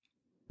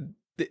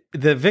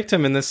 the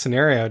victim in this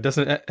scenario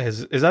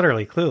is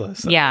utterly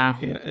clueless. Yeah.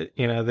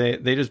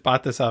 They just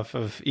bought this off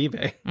of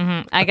eBay.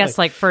 Mm-hmm. I guess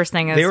like first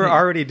thing is they were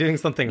already doing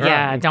something wrong.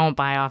 Yeah, don't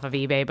buy off of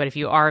eBay. But if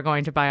you are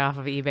going to buy off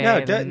of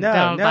eBay,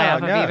 don't buy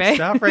off of eBay.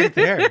 Stop right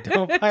there.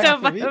 Don't buy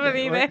Don't off buy of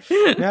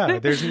eBay. No,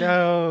 there's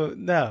no.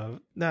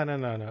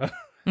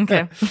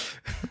 Okay.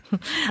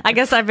 I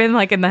guess I've been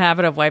like in the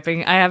habit of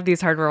wiping. I have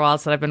these hardware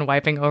wallets that I've been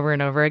wiping over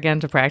and over again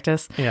to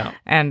practice. Yeah.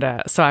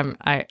 And so I'm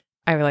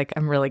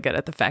really good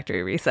at the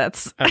factory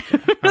resets.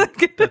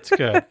 Okay. That's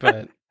good,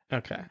 but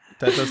okay.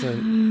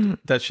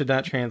 That should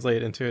not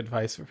translate into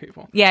advice for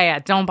people. Yeah.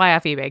 Don't buy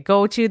off eBay.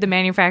 Go to the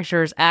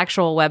manufacturer's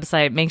actual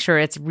website. Make sure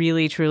it's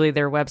really, truly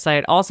their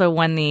website. Also,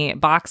 when the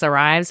box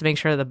arrives, make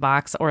sure the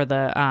box or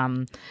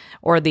the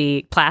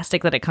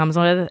plastic that it comes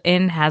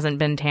in hasn't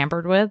been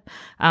tampered with.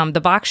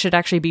 The box should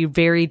actually be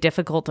very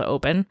difficult to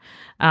open.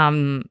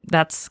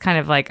 That's kind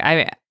of like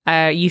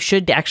you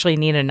should actually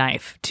need a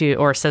knife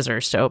or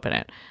scissors to open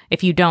it.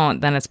 If you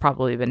don't, then it's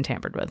probably been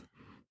tampered with.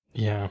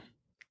 Yeah.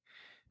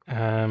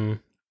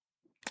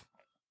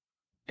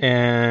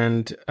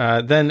 And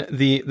then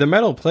the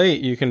metal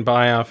plate you can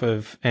buy off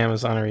of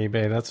Amazon or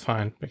eBay. That's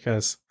fine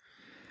because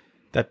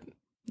that.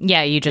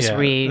 Yeah, you just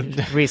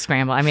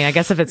re-scramble. I mean, I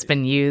guess if it's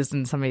been used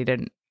and somebody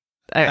didn't,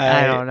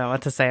 I don't know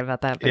what to say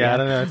about that. But I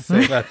don't know what to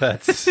say about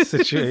that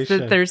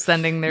situation. They're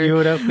sending their. You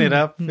would open it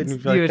up and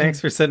you'd be like,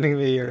 "Thanks for sending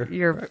me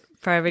your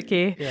private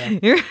key."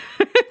 Yeah.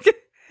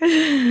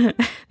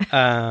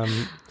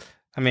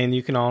 I mean,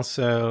 you can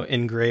also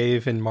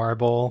engrave in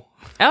marble.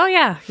 Oh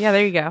yeah,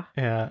 there you go.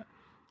 Yeah.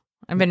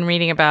 I've been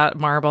reading about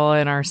marble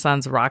in our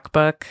son's rock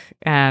book,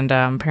 and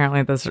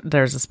apparently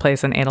there's this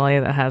place in Italy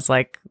that has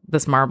like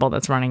this marble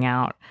that's running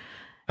out.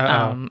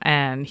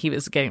 And he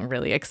was getting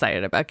really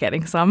excited about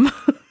getting some.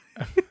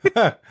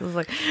 It was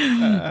like,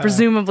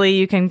 presumably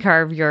you can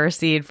carve your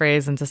seed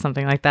phrase into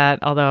something like that,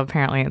 although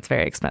apparently it's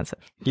very expensive.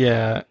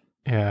 Yeah.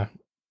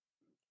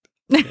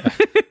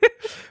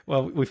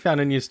 Well, we found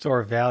a new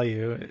store of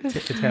value,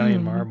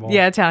 Italian marble.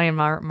 Yeah, Italian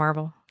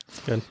marble. It's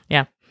good.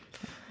 Yeah.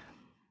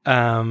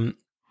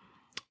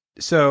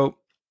 So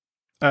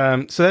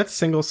that's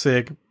single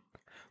sig.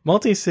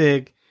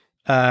 Multi-sig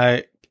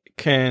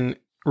can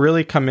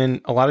really come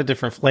in a lot of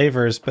different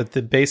flavors, but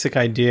the basic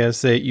idea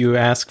is that you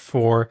ask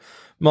for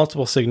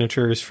multiple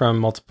signatures from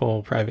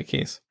multiple private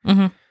keys.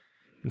 Mm-hmm.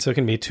 And so it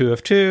can be 2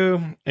 of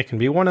 2. It can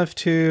be 1 of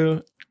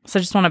 2. So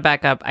I just want to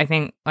back up. I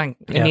think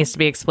it needs to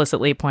be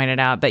explicitly pointed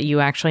out that you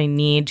actually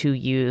need to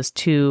use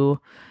two.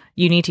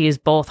 You need to use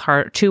both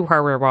two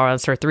hardware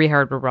wallets or 3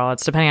 hardware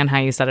wallets, depending on how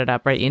you set it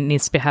up, right? It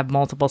needs to have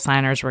multiple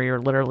signers where you're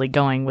literally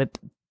going with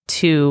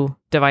 2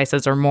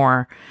 devices or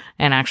more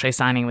and actually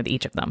signing with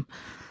each of them.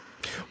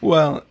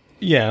 Well,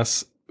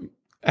 yes.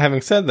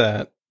 Having said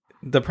that,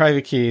 the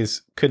private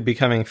keys could be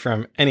coming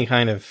from any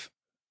kind of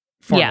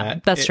format.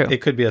 Yeah, that's true.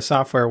 It could be a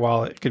software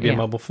wallet. It could be a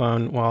mobile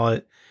phone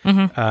wallet.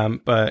 Mm-hmm.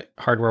 But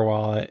hardware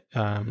wallet,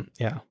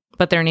 yeah.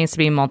 But there needs to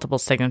be multiple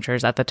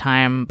signatures at the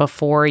time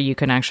before you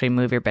can actually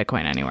move your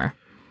Bitcoin anywhere.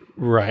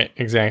 Right,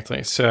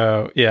 exactly.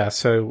 So,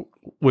 so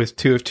with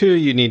 2 of 2,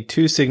 you need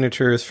 2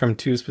 signatures from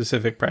 2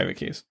 specific private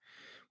keys.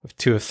 With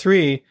 2 of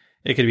 3,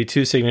 it could be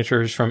 2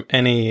 signatures from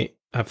any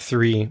of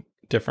 3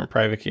 different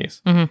private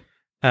keys.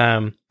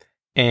 Mm-hmm.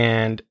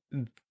 And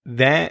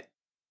that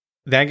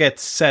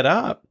gets set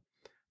up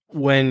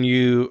when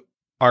you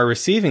are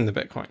receiving the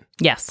Bitcoin.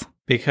 Yes.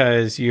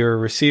 Because you're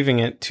receiving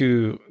it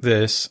to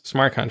this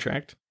smart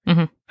contract.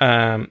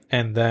 Mm-hmm.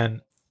 And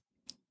then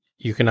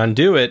you can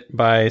undo it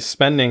by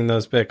spending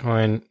those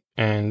Bitcoin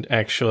and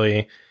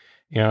actually,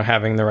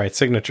 having the right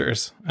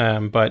signatures.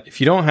 But if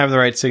you don't have the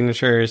right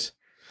signatures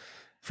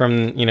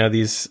from,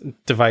 these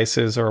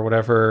devices or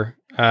whatever,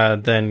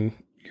 then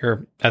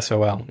you're SOL.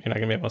 You're not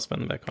going to be able to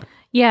spend the Bitcoin.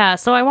 Yeah,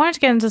 so I wanted to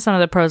get into some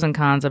of the pros and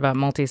cons about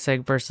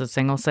multi-sig versus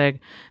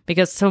single-sig,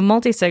 because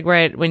multi-sig,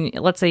 right,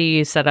 let's say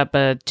you set up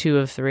a 2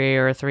 of 3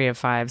 or a 3 of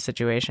 5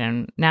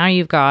 situation, now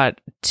you've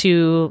got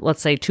 2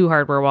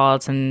 hardware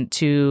wallets and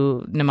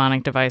 2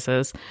 mnemonic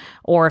devices,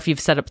 or if you've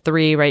set up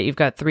 3, right, you've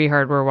got 3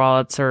 hardware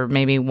wallets or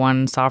maybe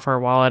 1 software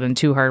wallet and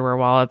 2 hardware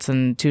wallets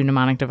and 2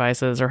 mnemonic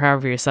devices, or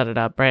however you set it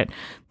up, right,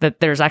 that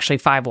there's actually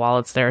 5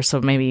 wallets there, so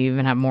maybe you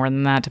even have more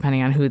than that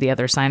depending on who the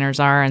other signers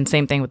are, and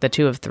same thing with the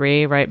 2 of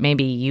 3, right,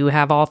 maybe you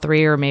have all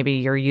 3, or maybe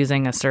you're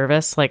using a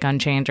service like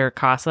Unchained or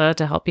Casa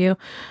to help you.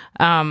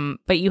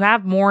 But you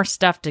have more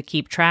stuff to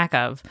keep track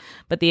of.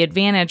 But the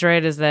advantage,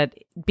 right, is that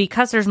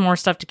because there's more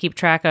stuff to keep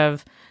track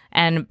of,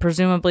 and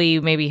presumably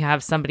you maybe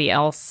have somebody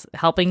else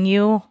helping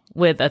you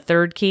with a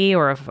 3rd key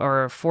or a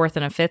 4th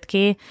and a 5th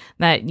key,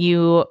 that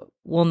you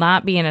will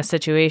not be in a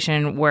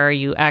situation where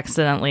you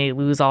accidentally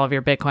lose all of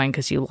your Bitcoin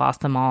because you lost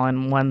them all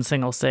in one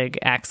single SIG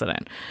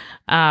accident,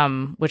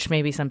 which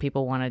maybe some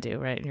people want to do,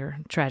 right? Your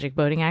tragic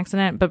boating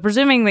accident. But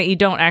presuming that you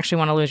don't actually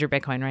want to lose your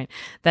Bitcoin, right?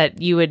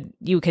 That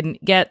you can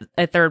get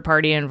a third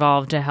party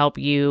involved to help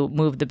you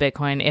move the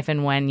Bitcoin if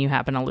and when you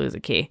happen to lose a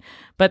key.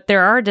 But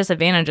there are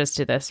disadvantages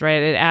to this,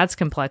 right? It adds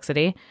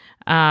complexity.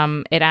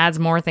 It adds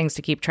more things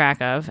to keep track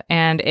of.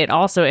 And it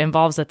also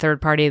involves a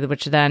third party,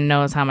 which then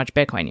knows how much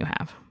Bitcoin you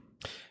have.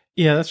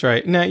 Yeah, that's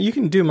right. Now, you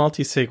can do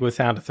multi-sig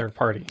without a third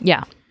party.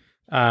 Yeah.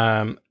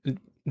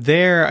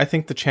 There, I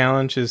think the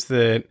challenge is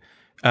that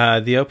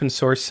the open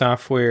source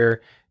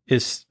software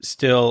is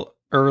still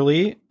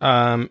early,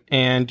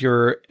 and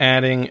you're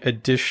adding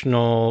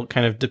additional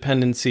kind of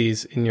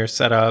dependencies in your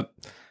setup,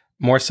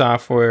 more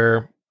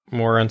software,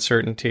 more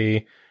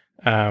uncertainty.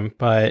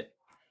 But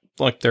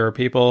look, there are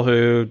people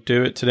who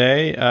do it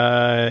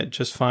today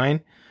just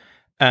fine.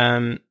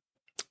 And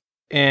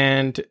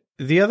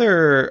the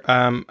other,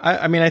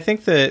 I mean, I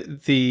think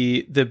that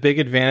the big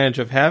advantage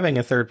of having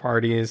a third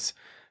party is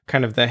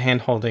kind of the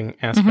hand-holding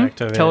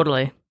aspect of it.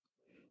 Totally.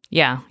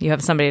 Yeah, you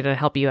have somebody to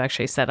help you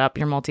actually set up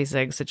your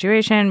multi-sig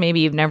situation. Maybe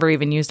you've never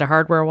even used a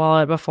hardware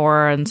wallet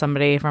before, and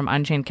somebody from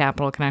Unchained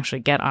Capital can actually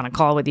get on a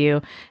call with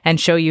you and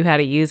show you how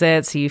to use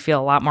it, so you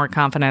feel a lot more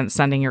confident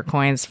sending your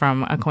coins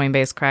from a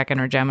Coinbase, Kraken,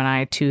 or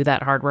Gemini to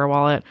that hardware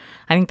wallet.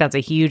 I think that's a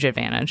huge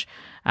advantage.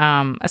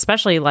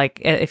 Especially like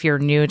if you're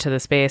new to the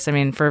space. I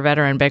mean, for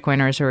veteran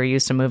Bitcoiners who are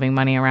used to moving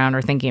money around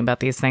or thinking about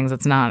these things,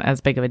 it's not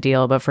as big of a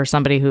deal. But for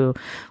somebody who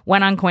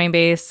went on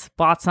Coinbase,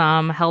 bought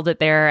some, held it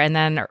there, and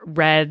then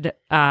read,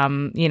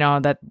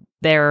 that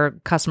their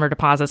customer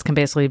deposits can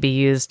basically be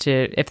used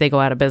to, if they go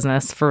out of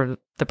business, for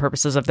the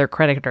purposes of their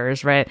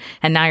creditors, right?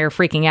 And now you're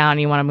freaking out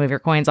and you want to move your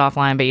coins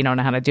offline, but you don't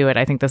know how to do it.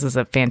 I think this is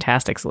a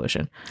fantastic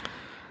solution.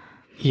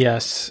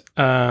 Yes.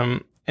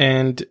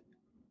 And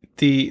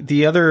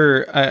the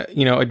other,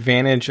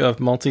 advantage of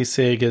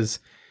multi-sig is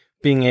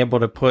being able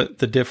to put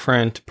the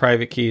different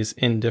private keys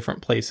in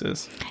different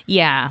places.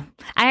 Yeah.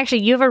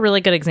 You have a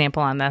really good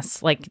example on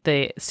this, like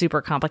the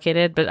super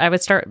complicated, but I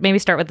would start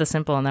with the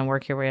simple and then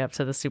work your way up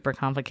to the super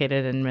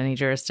complicated in many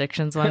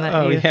jurisdictions one.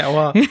 Yeah.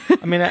 Well,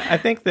 I mean, I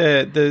think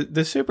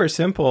the super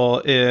simple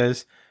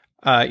is,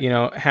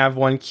 have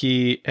one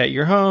key at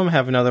your home,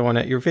 have another one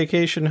at your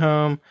vacation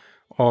home,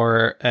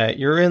 or at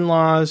your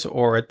in-laws,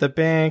 or at the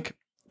bank.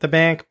 The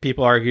bank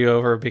people argue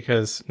over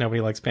because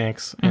nobody likes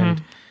banks.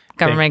 And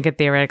government could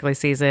theoretically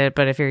seize it,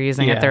 but if you're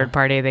using a third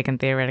party, they can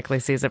theoretically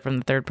seize it from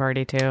the third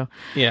party too.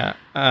 Yeah,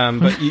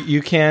 but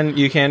you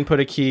can put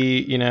a key,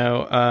 in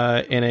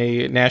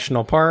a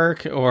national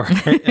park or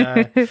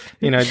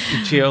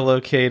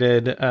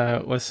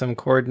geolocated with some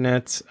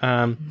coordinates.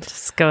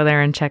 Just go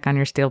there and check on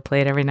your steel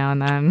plate every now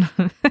and then.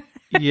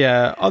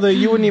 Yeah, although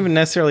you wouldn't even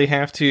necessarily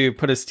have to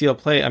put a steel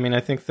plate. I mean,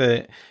 I think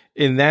that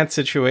in that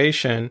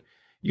situation,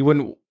 you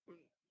wouldn't.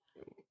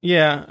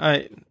 Yeah,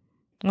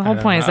 the whole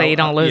point is that you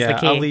don't lose the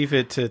key. I'll leave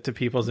it to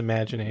people's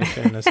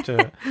imagination as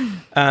to.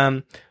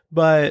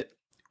 But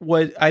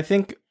what I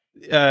think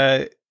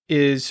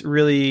is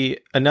really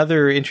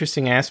another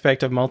interesting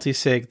aspect of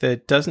multisig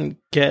that doesn't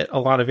get a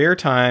lot of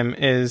airtime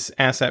is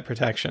asset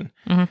protection.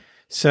 Mm-hmm.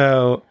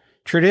 So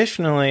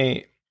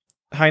traditionally,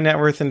 high net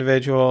worth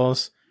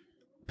individuals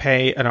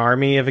pay an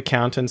army of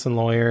accountants and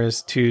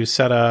lawyers to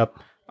set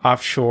up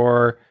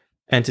offshore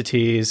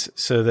entities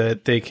so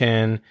that they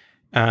can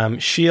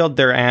shield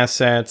their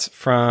assets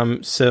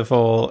from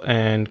civil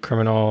and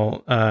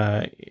criminal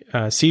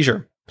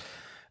seizure.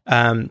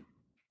 And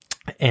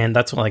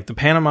that's what like the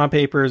Panama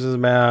Papers is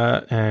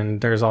about. And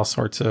there's all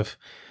sorts of,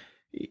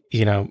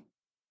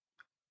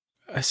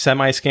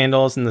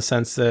 semi-scandals in the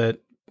sense that,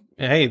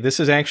 hey, this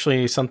is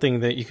actually something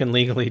that you can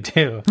legally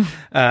do.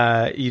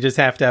 You just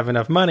have to have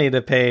enough money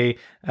to pay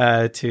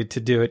to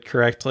do it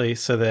correctly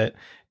so that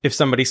if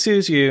somebody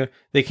sues you,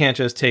 they can't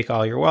just take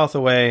all your wealth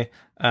away.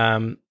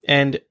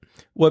 And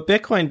what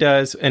Bitcoin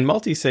does and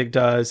multisig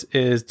does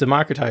is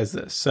democratize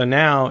this. So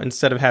now,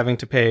 instead of having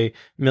to pay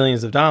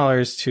millions of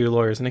dollars to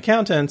lawyers and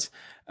accountants,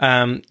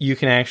 you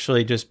can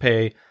actually just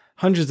pay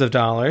hundreds of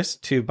dollars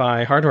to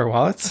buy hardware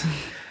wallets.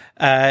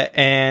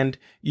 And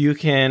you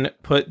can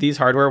put these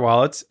hardware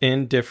wallets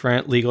in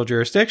different legal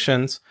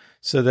jurisdictions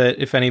so that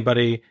if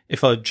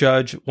a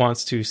judge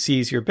wants to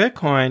seize your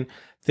Bitcoin,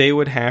 they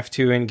would have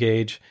to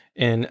engage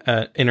in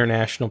an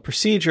international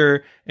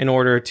procedure in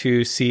order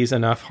to seize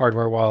enough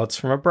hardware wallets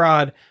from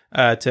abroad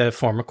to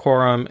form a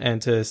quorum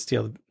and to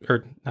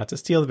not to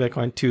steal the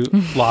Bitcoin, to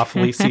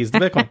lawfully seize the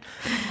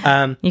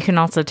Bitcoin. You can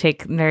also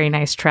take very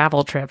nice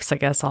travel trips, I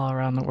guess, all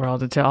around the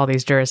world into all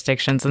these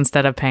jurisdictions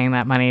instead of paying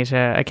that money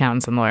to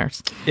accountants and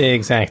lawyers.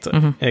 Exactly.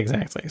 Mm-hmm.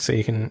 Exactly. So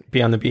you can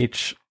be on the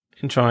beach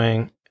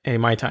enjoying a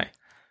Mai Tai.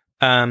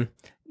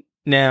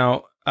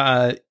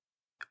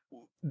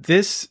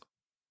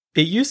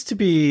 It used to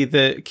be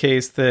the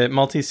case that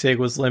multisig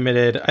was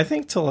limited, I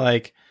think, to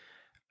like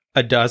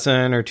a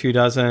dozen or 2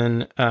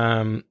 dozen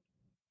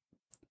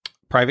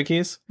private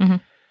keys.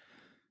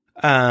 Mm-hmm.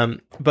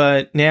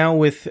 But now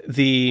with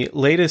the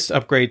latest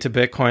upgrade to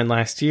Bitcoin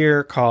last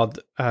year called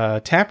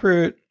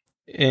Taproot,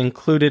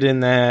 included in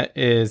that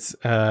is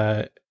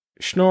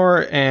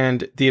Schnorr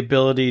and the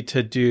ability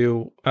to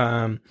do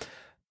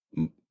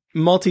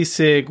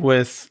multi-sig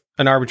with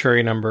an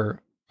arbitrary number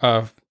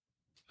of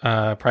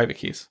private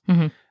keys.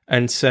 Mm-hmm.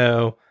 And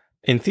so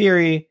in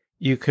theory,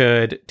 you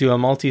could do a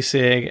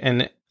multi-sig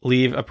and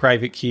leave a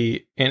private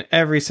key in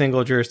every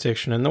single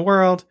jurisdiction in the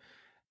world.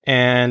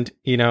 And,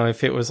 you know,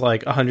 if it was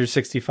like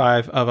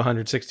 165 of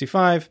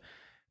 165,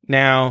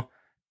 now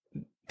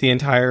the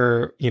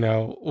entire, you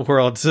know,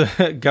 world's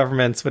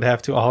governments would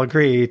have to all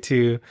agree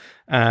to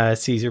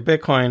seize your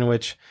Bitcoin,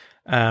 which,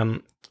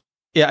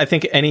 yeah, I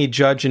think any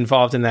judge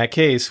involved in that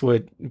case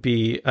would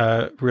be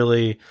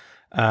really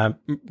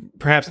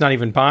perhaps not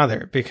even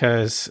bother,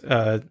 because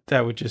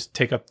that would just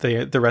take up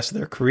the rest of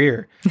their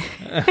career.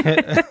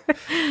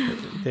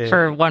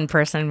 For one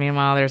person,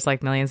 meanwhile, there's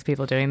like millions of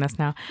people doing this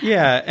now.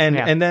 Yeah,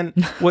 and then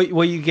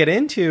what you get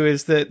into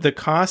is that the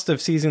cost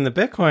of seizing the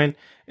Bitcoin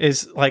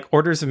is like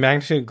orders of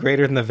magnitude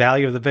greater than the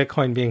value of the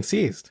Bitcoin being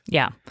seized.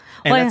 Yeah.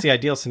 And that's the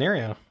ideal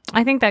scenario.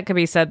 I think that could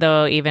be said,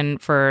 though, even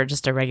for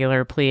just a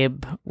regular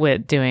plebe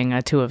with doing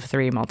a 2 of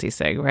 3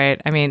 multi-sig,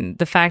 right? I mean,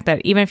 the fact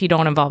that even if you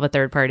don't involve a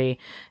third party,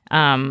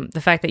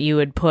 the fact that you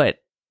would put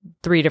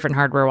 3 different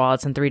hardware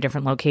wallets in 3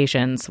 different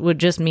locations would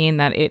just mean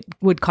that it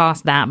would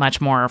cost that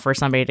much more for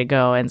somebody to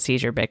go and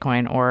seize your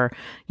Bitcoin, or,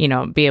 you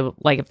know, be able,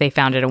 like if they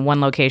found it in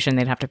one location,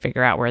 they'd have to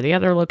figure out where the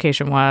other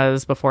location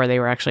was before they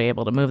were actually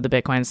able to move the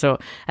Bitcoin. So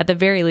at the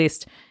very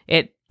least,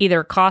 it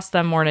either costs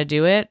them more to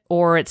do it,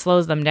 or it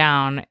slows them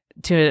down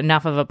to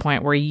enough of a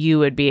point where you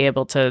would be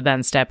able to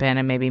then step in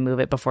and maybe move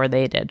it before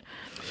they did.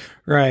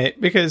 Right.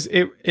 Because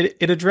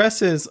it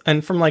addresses,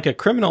 and from like a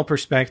criminal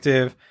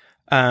perspective,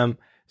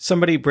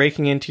 somebody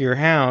breaking into your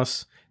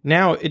house,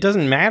 now it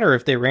doesn't matter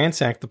if they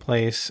ransack the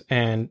place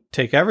and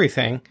take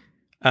everything.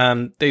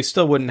 They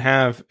still wouldn't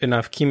have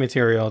enough key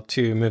material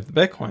to move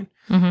the Bitcoin.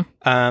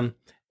 Mm-hmm.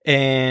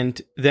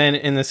 And then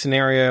in the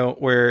scenario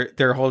where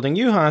they're holding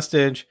you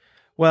hostage,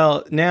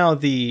 well, now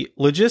the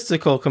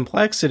logistical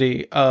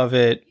complexity of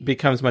it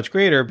becomes much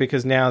greater,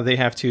 because now they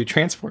have to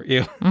transport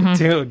you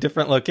to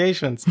different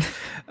locations.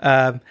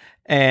 And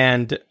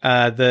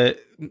the,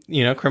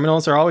 you know,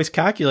 criminals are always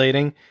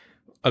calculating,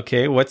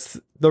 okay, what's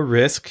the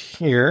risk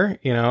here,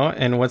 you know,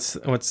 and what's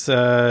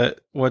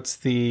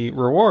the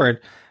reward?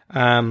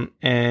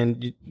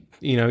 And,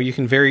 you know, you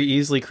can very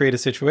easily create a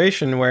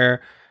situation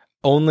where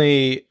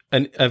only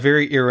a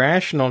very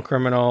irrational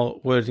criminal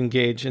would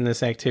engage in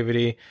this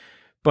activity.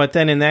 But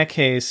then in that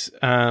case,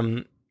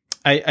 I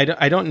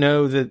don't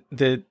know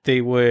that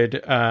they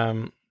would.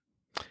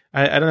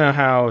 I don't know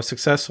how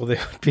successful they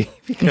would be,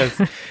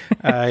 because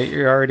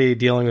you're already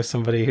dealing with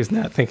somebody who's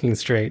not thinking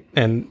straight.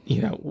 And,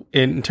 you know,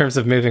 in terms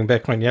of moving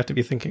Bitcoin, you have to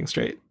be thinking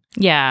straight.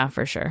 Yeah,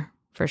 for sure.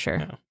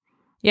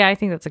 Yeah, I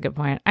think that's a good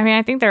point. I mean,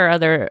 I think there are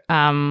other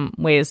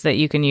ways that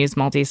you can use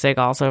multi-sig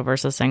also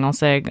versus single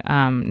sig,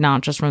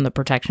 not just from the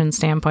protection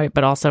standpoint,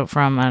 but also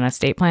from an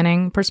estate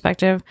planning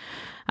perspective.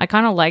 I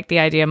kind of like the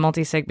idea of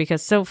multi-sig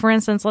because, so for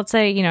instance, let's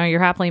say, you know, you're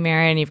happily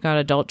married and you've got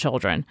adult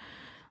children.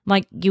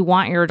 Like, you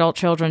want your adult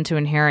children to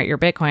inherit your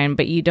Bitcoin,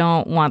 but you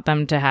don't want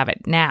them to have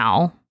it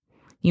now.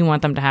 You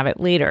want them to have it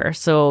later.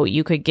 So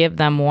you could give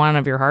them one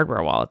of your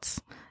hardware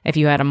wallets if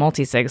you had a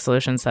multi-sig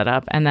solution set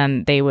up, and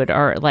then they would,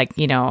 or like,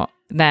 you know,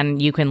 then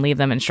you can leave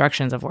them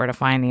instructions of where to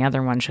find the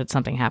other one should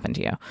something happen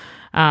to you.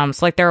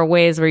 So like there are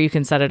ways where you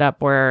can set it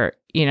up where,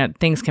 you know,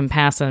 things can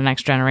pass to the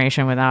next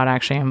generation without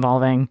actually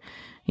involving,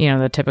 you know,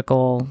 the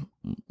typical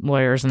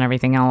lawyers and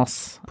everything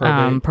else,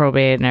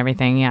 probate and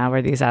everything. Yeah.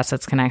 Where these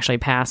assets can actually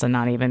pass and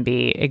not even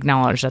be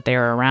acknowledged that they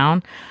are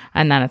around.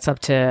 And then it's up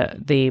to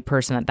the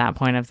person at that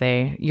point, if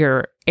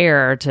your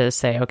heir, to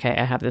say, okay,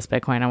 I have this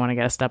Bitcoin, I want to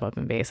get a step up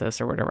in basis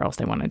or whatever else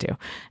they want to do.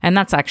 And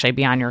that's actually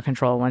beyond your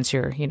control once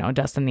you're, you know,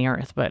 dust in the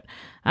earth. But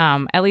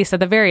at least at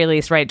the very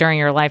least, right, during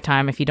your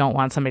lifetime, if you don't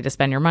want somebody to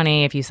spend your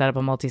money, if you set up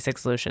a multi-sig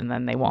solution,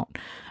 then they won't.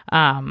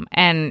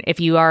 And if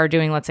you are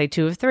doing, let's say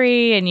 2 of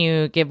 3 and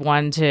you give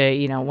one to,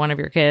 you know, one of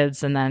your kids,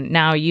 and then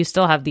now you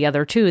still have the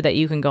other 2 that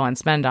you can go and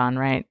spend on,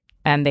 right?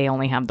 And they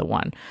only have the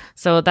one.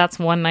 So that's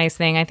one nice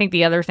thing. I think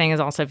the other thing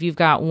is also if you've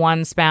got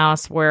one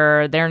spouse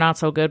where they're not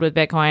so good with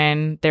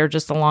Bitcoin, they're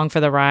just along for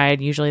the ride.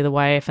 Usually the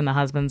wife and the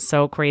husband's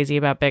so crazy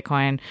about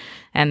Bitcoin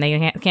and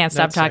they can't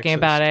stop talking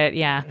about it.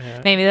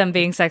 Yeah. Maybe them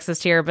being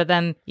sexist here, but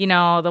then, you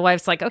know, the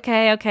wife's like,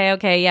 okay.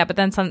 Yeah. But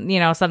then some, you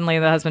know, suddenly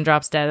the husband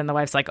drops dead and the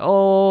wife's like,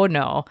 oh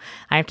no,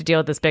 I have to deal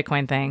with this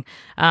Bitcoin thing.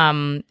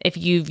 If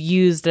you've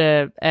used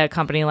a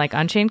company like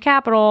Unchained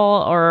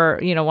Capital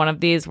or, you know, one of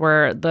these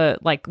where the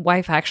like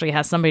wife actually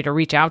has somebody to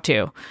reach out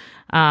to,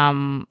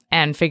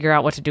 and figure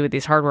out what to do with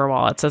these hardware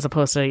wallets, as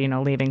opposed to, you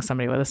know, leaving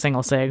somebody with a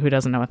single sig who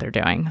doesn't know what they're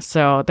doing.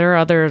 So there are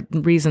other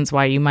reasons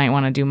why you might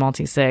want to do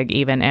multi-sig,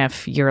 even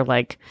if you're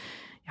like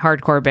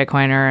hardcore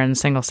Bitcoiner and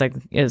single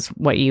sig is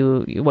what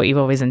you've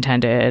always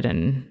intended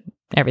and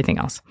everything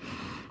else.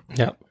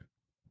 Yep.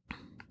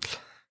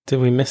 Did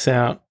we miss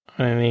out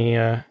on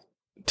any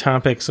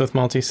topics with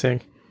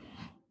multi-sig?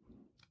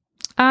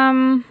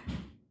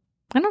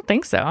 I don't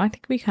think so. I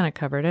think we kind of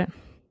covered it.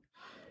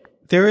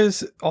 There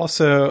is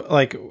also,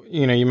 like,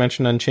 you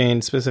mentioned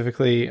Unchained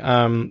specifically,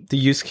 the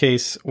use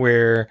case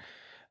where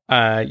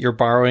you're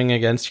borrowing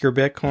against your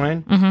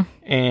Bitcoin,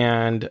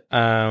 and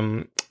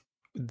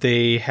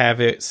they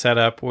have it set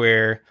up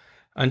where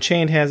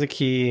Unchained has a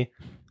key,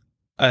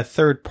 a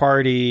third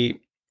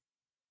party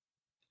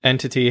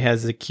entity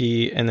has a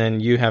key, and then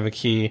you have a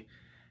key.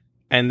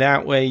 And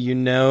that way you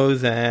know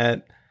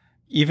that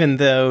even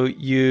though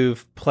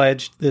you've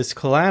pledged this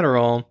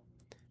collateral,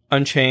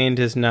 Unchained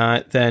is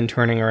not then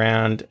turning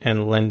around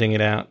and lending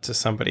it out to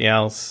somebody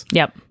else.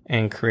 Yep.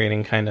 And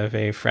creating kind of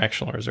a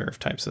fractional reserve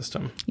type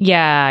system.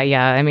 Yeah.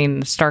 I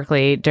mean,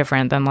 starkly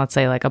different than, let's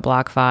say, like a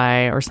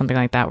BlockFi or something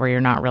like that, where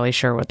you're not really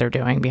sure what they're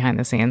doing behind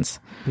the scenes.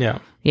 Yeah.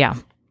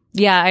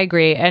 Yeah, I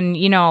agree. And,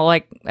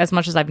 like, as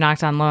much as I've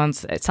knocked on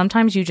loans,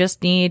 sometimes you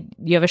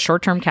have a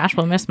short-term cash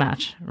flow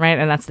mismatch, right?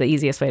 And that's the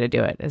easiest way to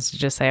do it, is to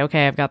just say,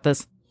 okay, I've got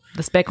this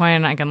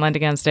Bitcoin, I can lend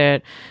against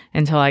it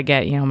until I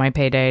get, my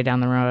payday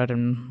down the road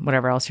and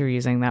whatever else you're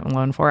using that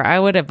loan for. I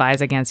would advise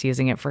against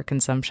using it for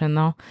consumption,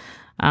 though.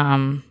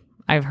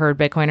 I've heard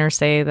Bitcoiners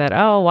say that,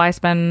 why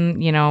spend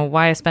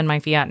my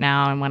fiat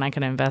now, and when I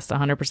can invest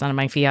 100% of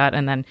my fiat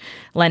and then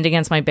lend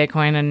against my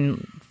Bitcoin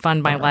and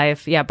fund my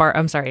life. Yeah,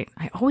 I'm sorry.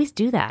 I always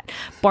do that.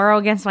 Borrow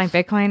against my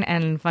Bitcoin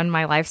and fund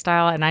my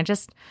lifestyle. And I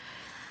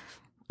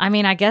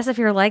guess if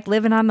you're like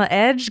living on the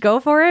edge, go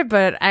for it.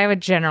 But I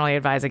would generally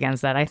advise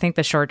against that. I think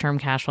the short-term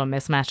cash flow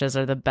mismatches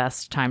are the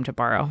best time to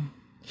borrow.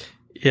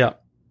 Yeah,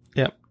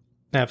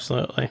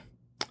 absolutely.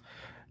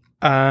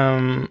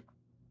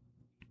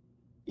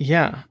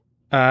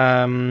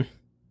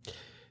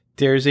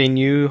 There's a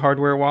new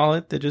hardware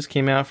wallet that just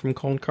came out from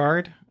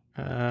Coldcard.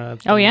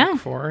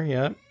 Before,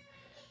 yeah.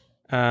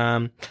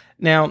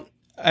 Now,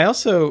 I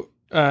also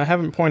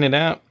haven't pointed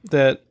out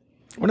that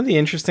one of the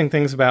interesting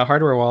things about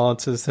hardware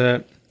wallets is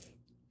that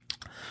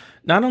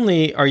not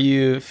only are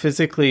you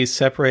physically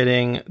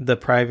separating the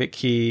private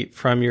key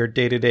from your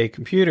day-to-day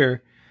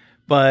computer,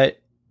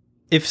 but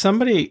if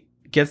somebody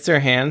gets their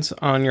hands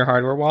on your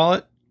hardware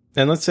wallet,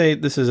 and let's say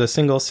this is a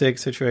single SIG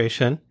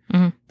situation,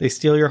 they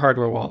steal your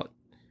hardware wallet.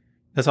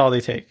 That's all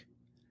they take.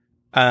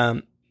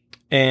 And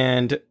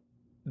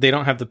they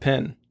don't have the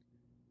PIN.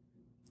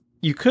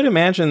 You could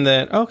imagine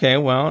that, okay,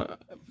 well,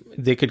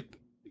 they could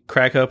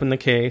crack open the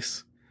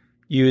case,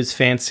 use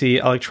fancy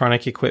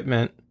electronic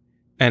equipment,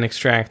 and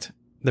extract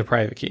the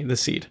private key, the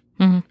seed.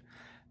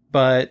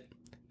 But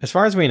as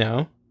far as we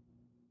know,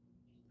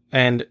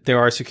 and there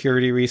are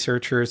security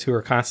researchers who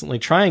are constantly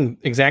trying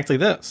exactly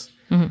this,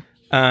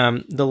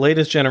 the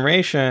latest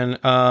generation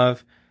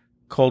of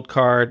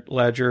Coldcard,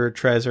 Ledger,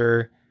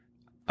 Trezor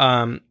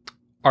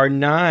are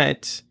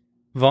not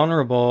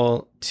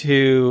vulnerable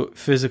to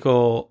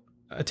physical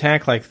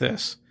attack like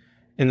this,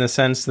 in the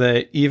sense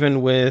that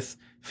even with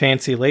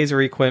fancy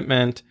laser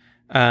equipment,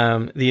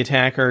 the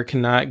attacker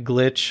cannot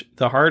glitch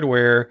the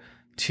hardware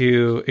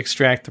to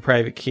extract the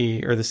private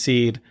key or the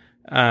seed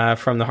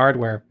from the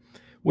hardware,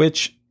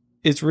 which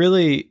is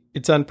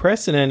it's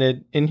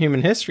unprecedented in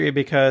human history,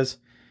 because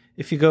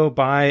if you go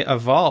buy a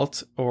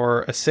vault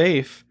or a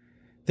safe,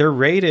 they're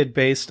rated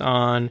based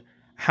on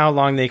how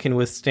long they can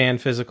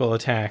withstand physical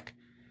attack.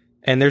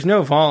 And there's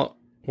no vault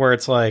where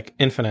it's like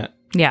infinite.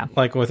 Yeah.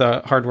 Like with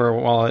a hardware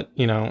wallet,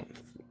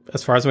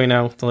 as far as we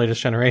know, the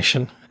latest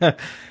generation.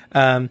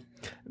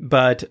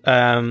 But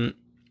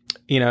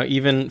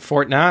even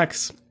Fort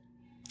Knox,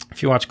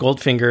 if you watch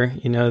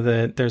Goldfinger, you know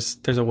that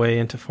there's a way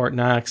into Fort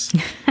Knox.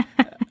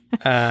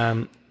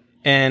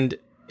 And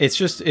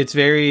it's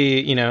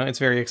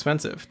very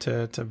expensive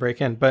to break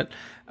in. But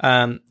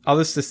all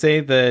this to say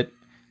that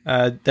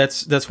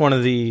that's one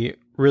of the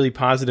really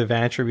positive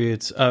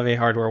attributes of a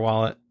hardware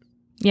wallet.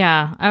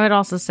 Yeah, I would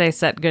also say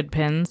set good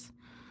pins.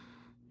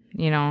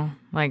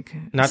 Like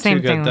not same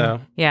too good thing. though.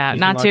 Yeah,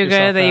 not too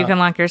good that you can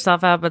lock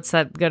yourself out, but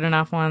set good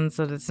enough ones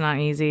so that it's not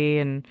easy.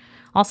 And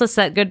also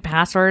set good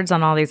passwords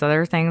on all these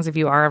other things. If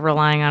you are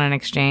relying on an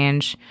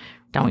exchange,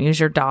 don't use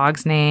your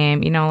dog's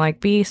name.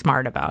 Be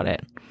smart about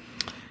it.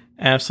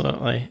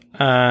 Absolutely.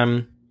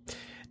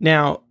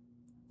 Now,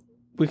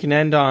 we can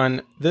end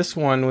on this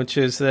one, which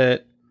is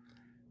that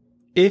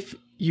if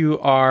you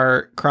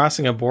are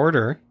crossing a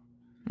border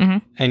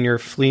and you're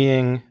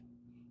fleeing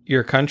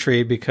your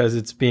country because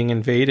it's being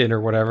invaded or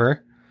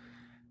whatever,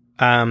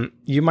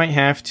 you might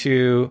have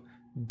to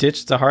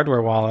ditch the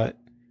hardware wallet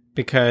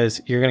because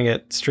you're going to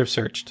get strip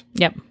searched.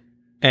 Yep.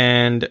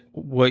 And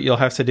what you'll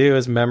have to do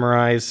is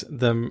memorize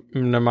the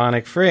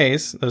mnemonic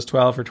phrase, those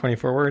 12 or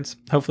 24 words,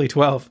 hopefully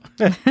 12.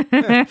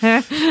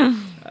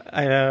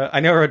 I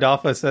know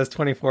Rodolfo says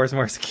 24 is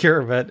more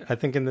secure, but I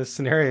think in this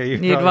scenario,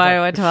 you'd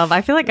want 12.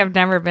 I feel like I've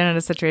never been in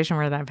a situation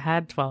where I've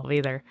had 12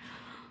 either.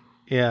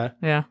 Yeah.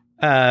 Yeah.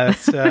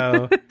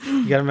 So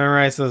you got to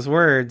memorize those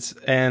words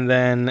and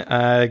then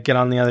get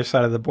on the other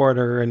side of the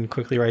border and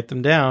quickly write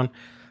them down.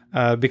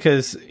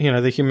 Because,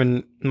 the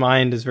human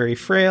mind is very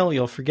frail.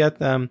 You'll forget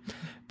them.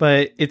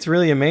 But it's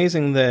really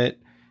amazing that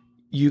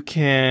you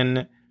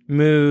can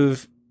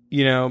move,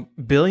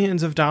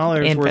 billions of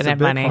dollars worth of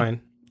Bitcoin.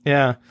 Money.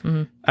 Yeah.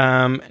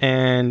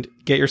 And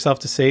get yourself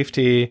to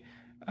safety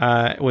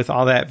with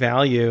all that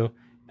value,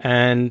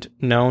 and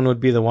no one would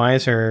be the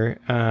wiser.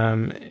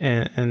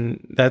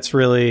 And that's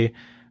really,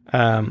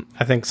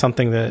 I think,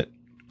 something that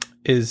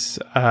is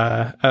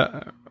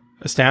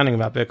astounding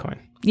about Bitcoin.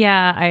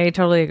 Yeah, I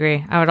totally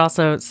agree. I would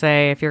also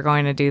say if you're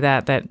going to do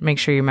that, that make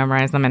sure you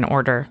memorize them in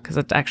order, because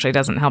it actually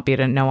doesn't help you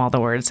to know all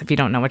the words if you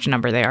don't know which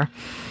number they are.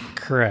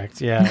 Correct.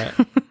 Yeah.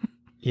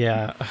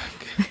 Yeah.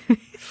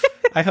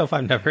 I hope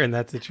I'm never in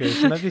that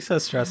situation. That'd be so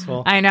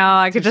stressful. I know.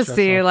 I could just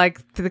see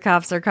like the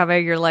cops are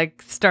coming. You're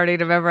like starting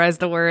to memorize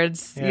the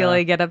words. Yeah. You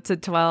only get up to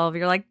 12.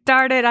 You're like,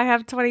 darn it, I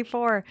have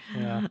 24.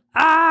 Yeah.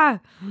 Ah,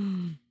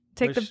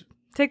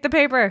 take the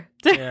paper.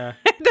 Yeah.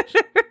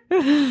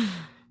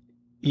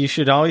 You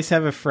should always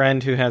have a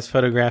friend who has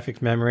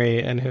photographic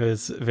memory and who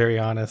is very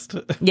honest.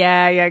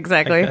 Yeah,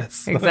 exactly.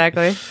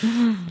 Exactly.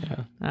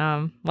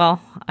 Yeah.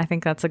 Well, I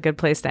think that's a good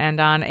place to end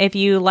on. If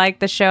you like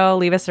the show,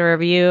 leave us a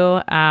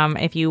review.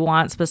 If you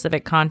want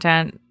specific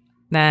content,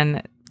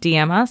 then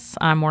DM us.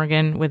 I'm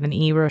Morgan with an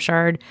E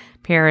Rochard.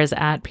 Pierre is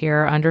at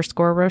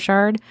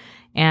Pierre_Rochard.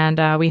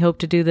 And we hope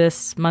to do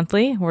this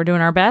monthly. We're doing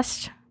our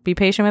best. Be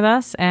patient with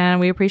us, and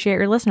we appreciate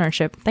your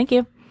listenership. Thank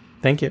you.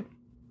 Thank you.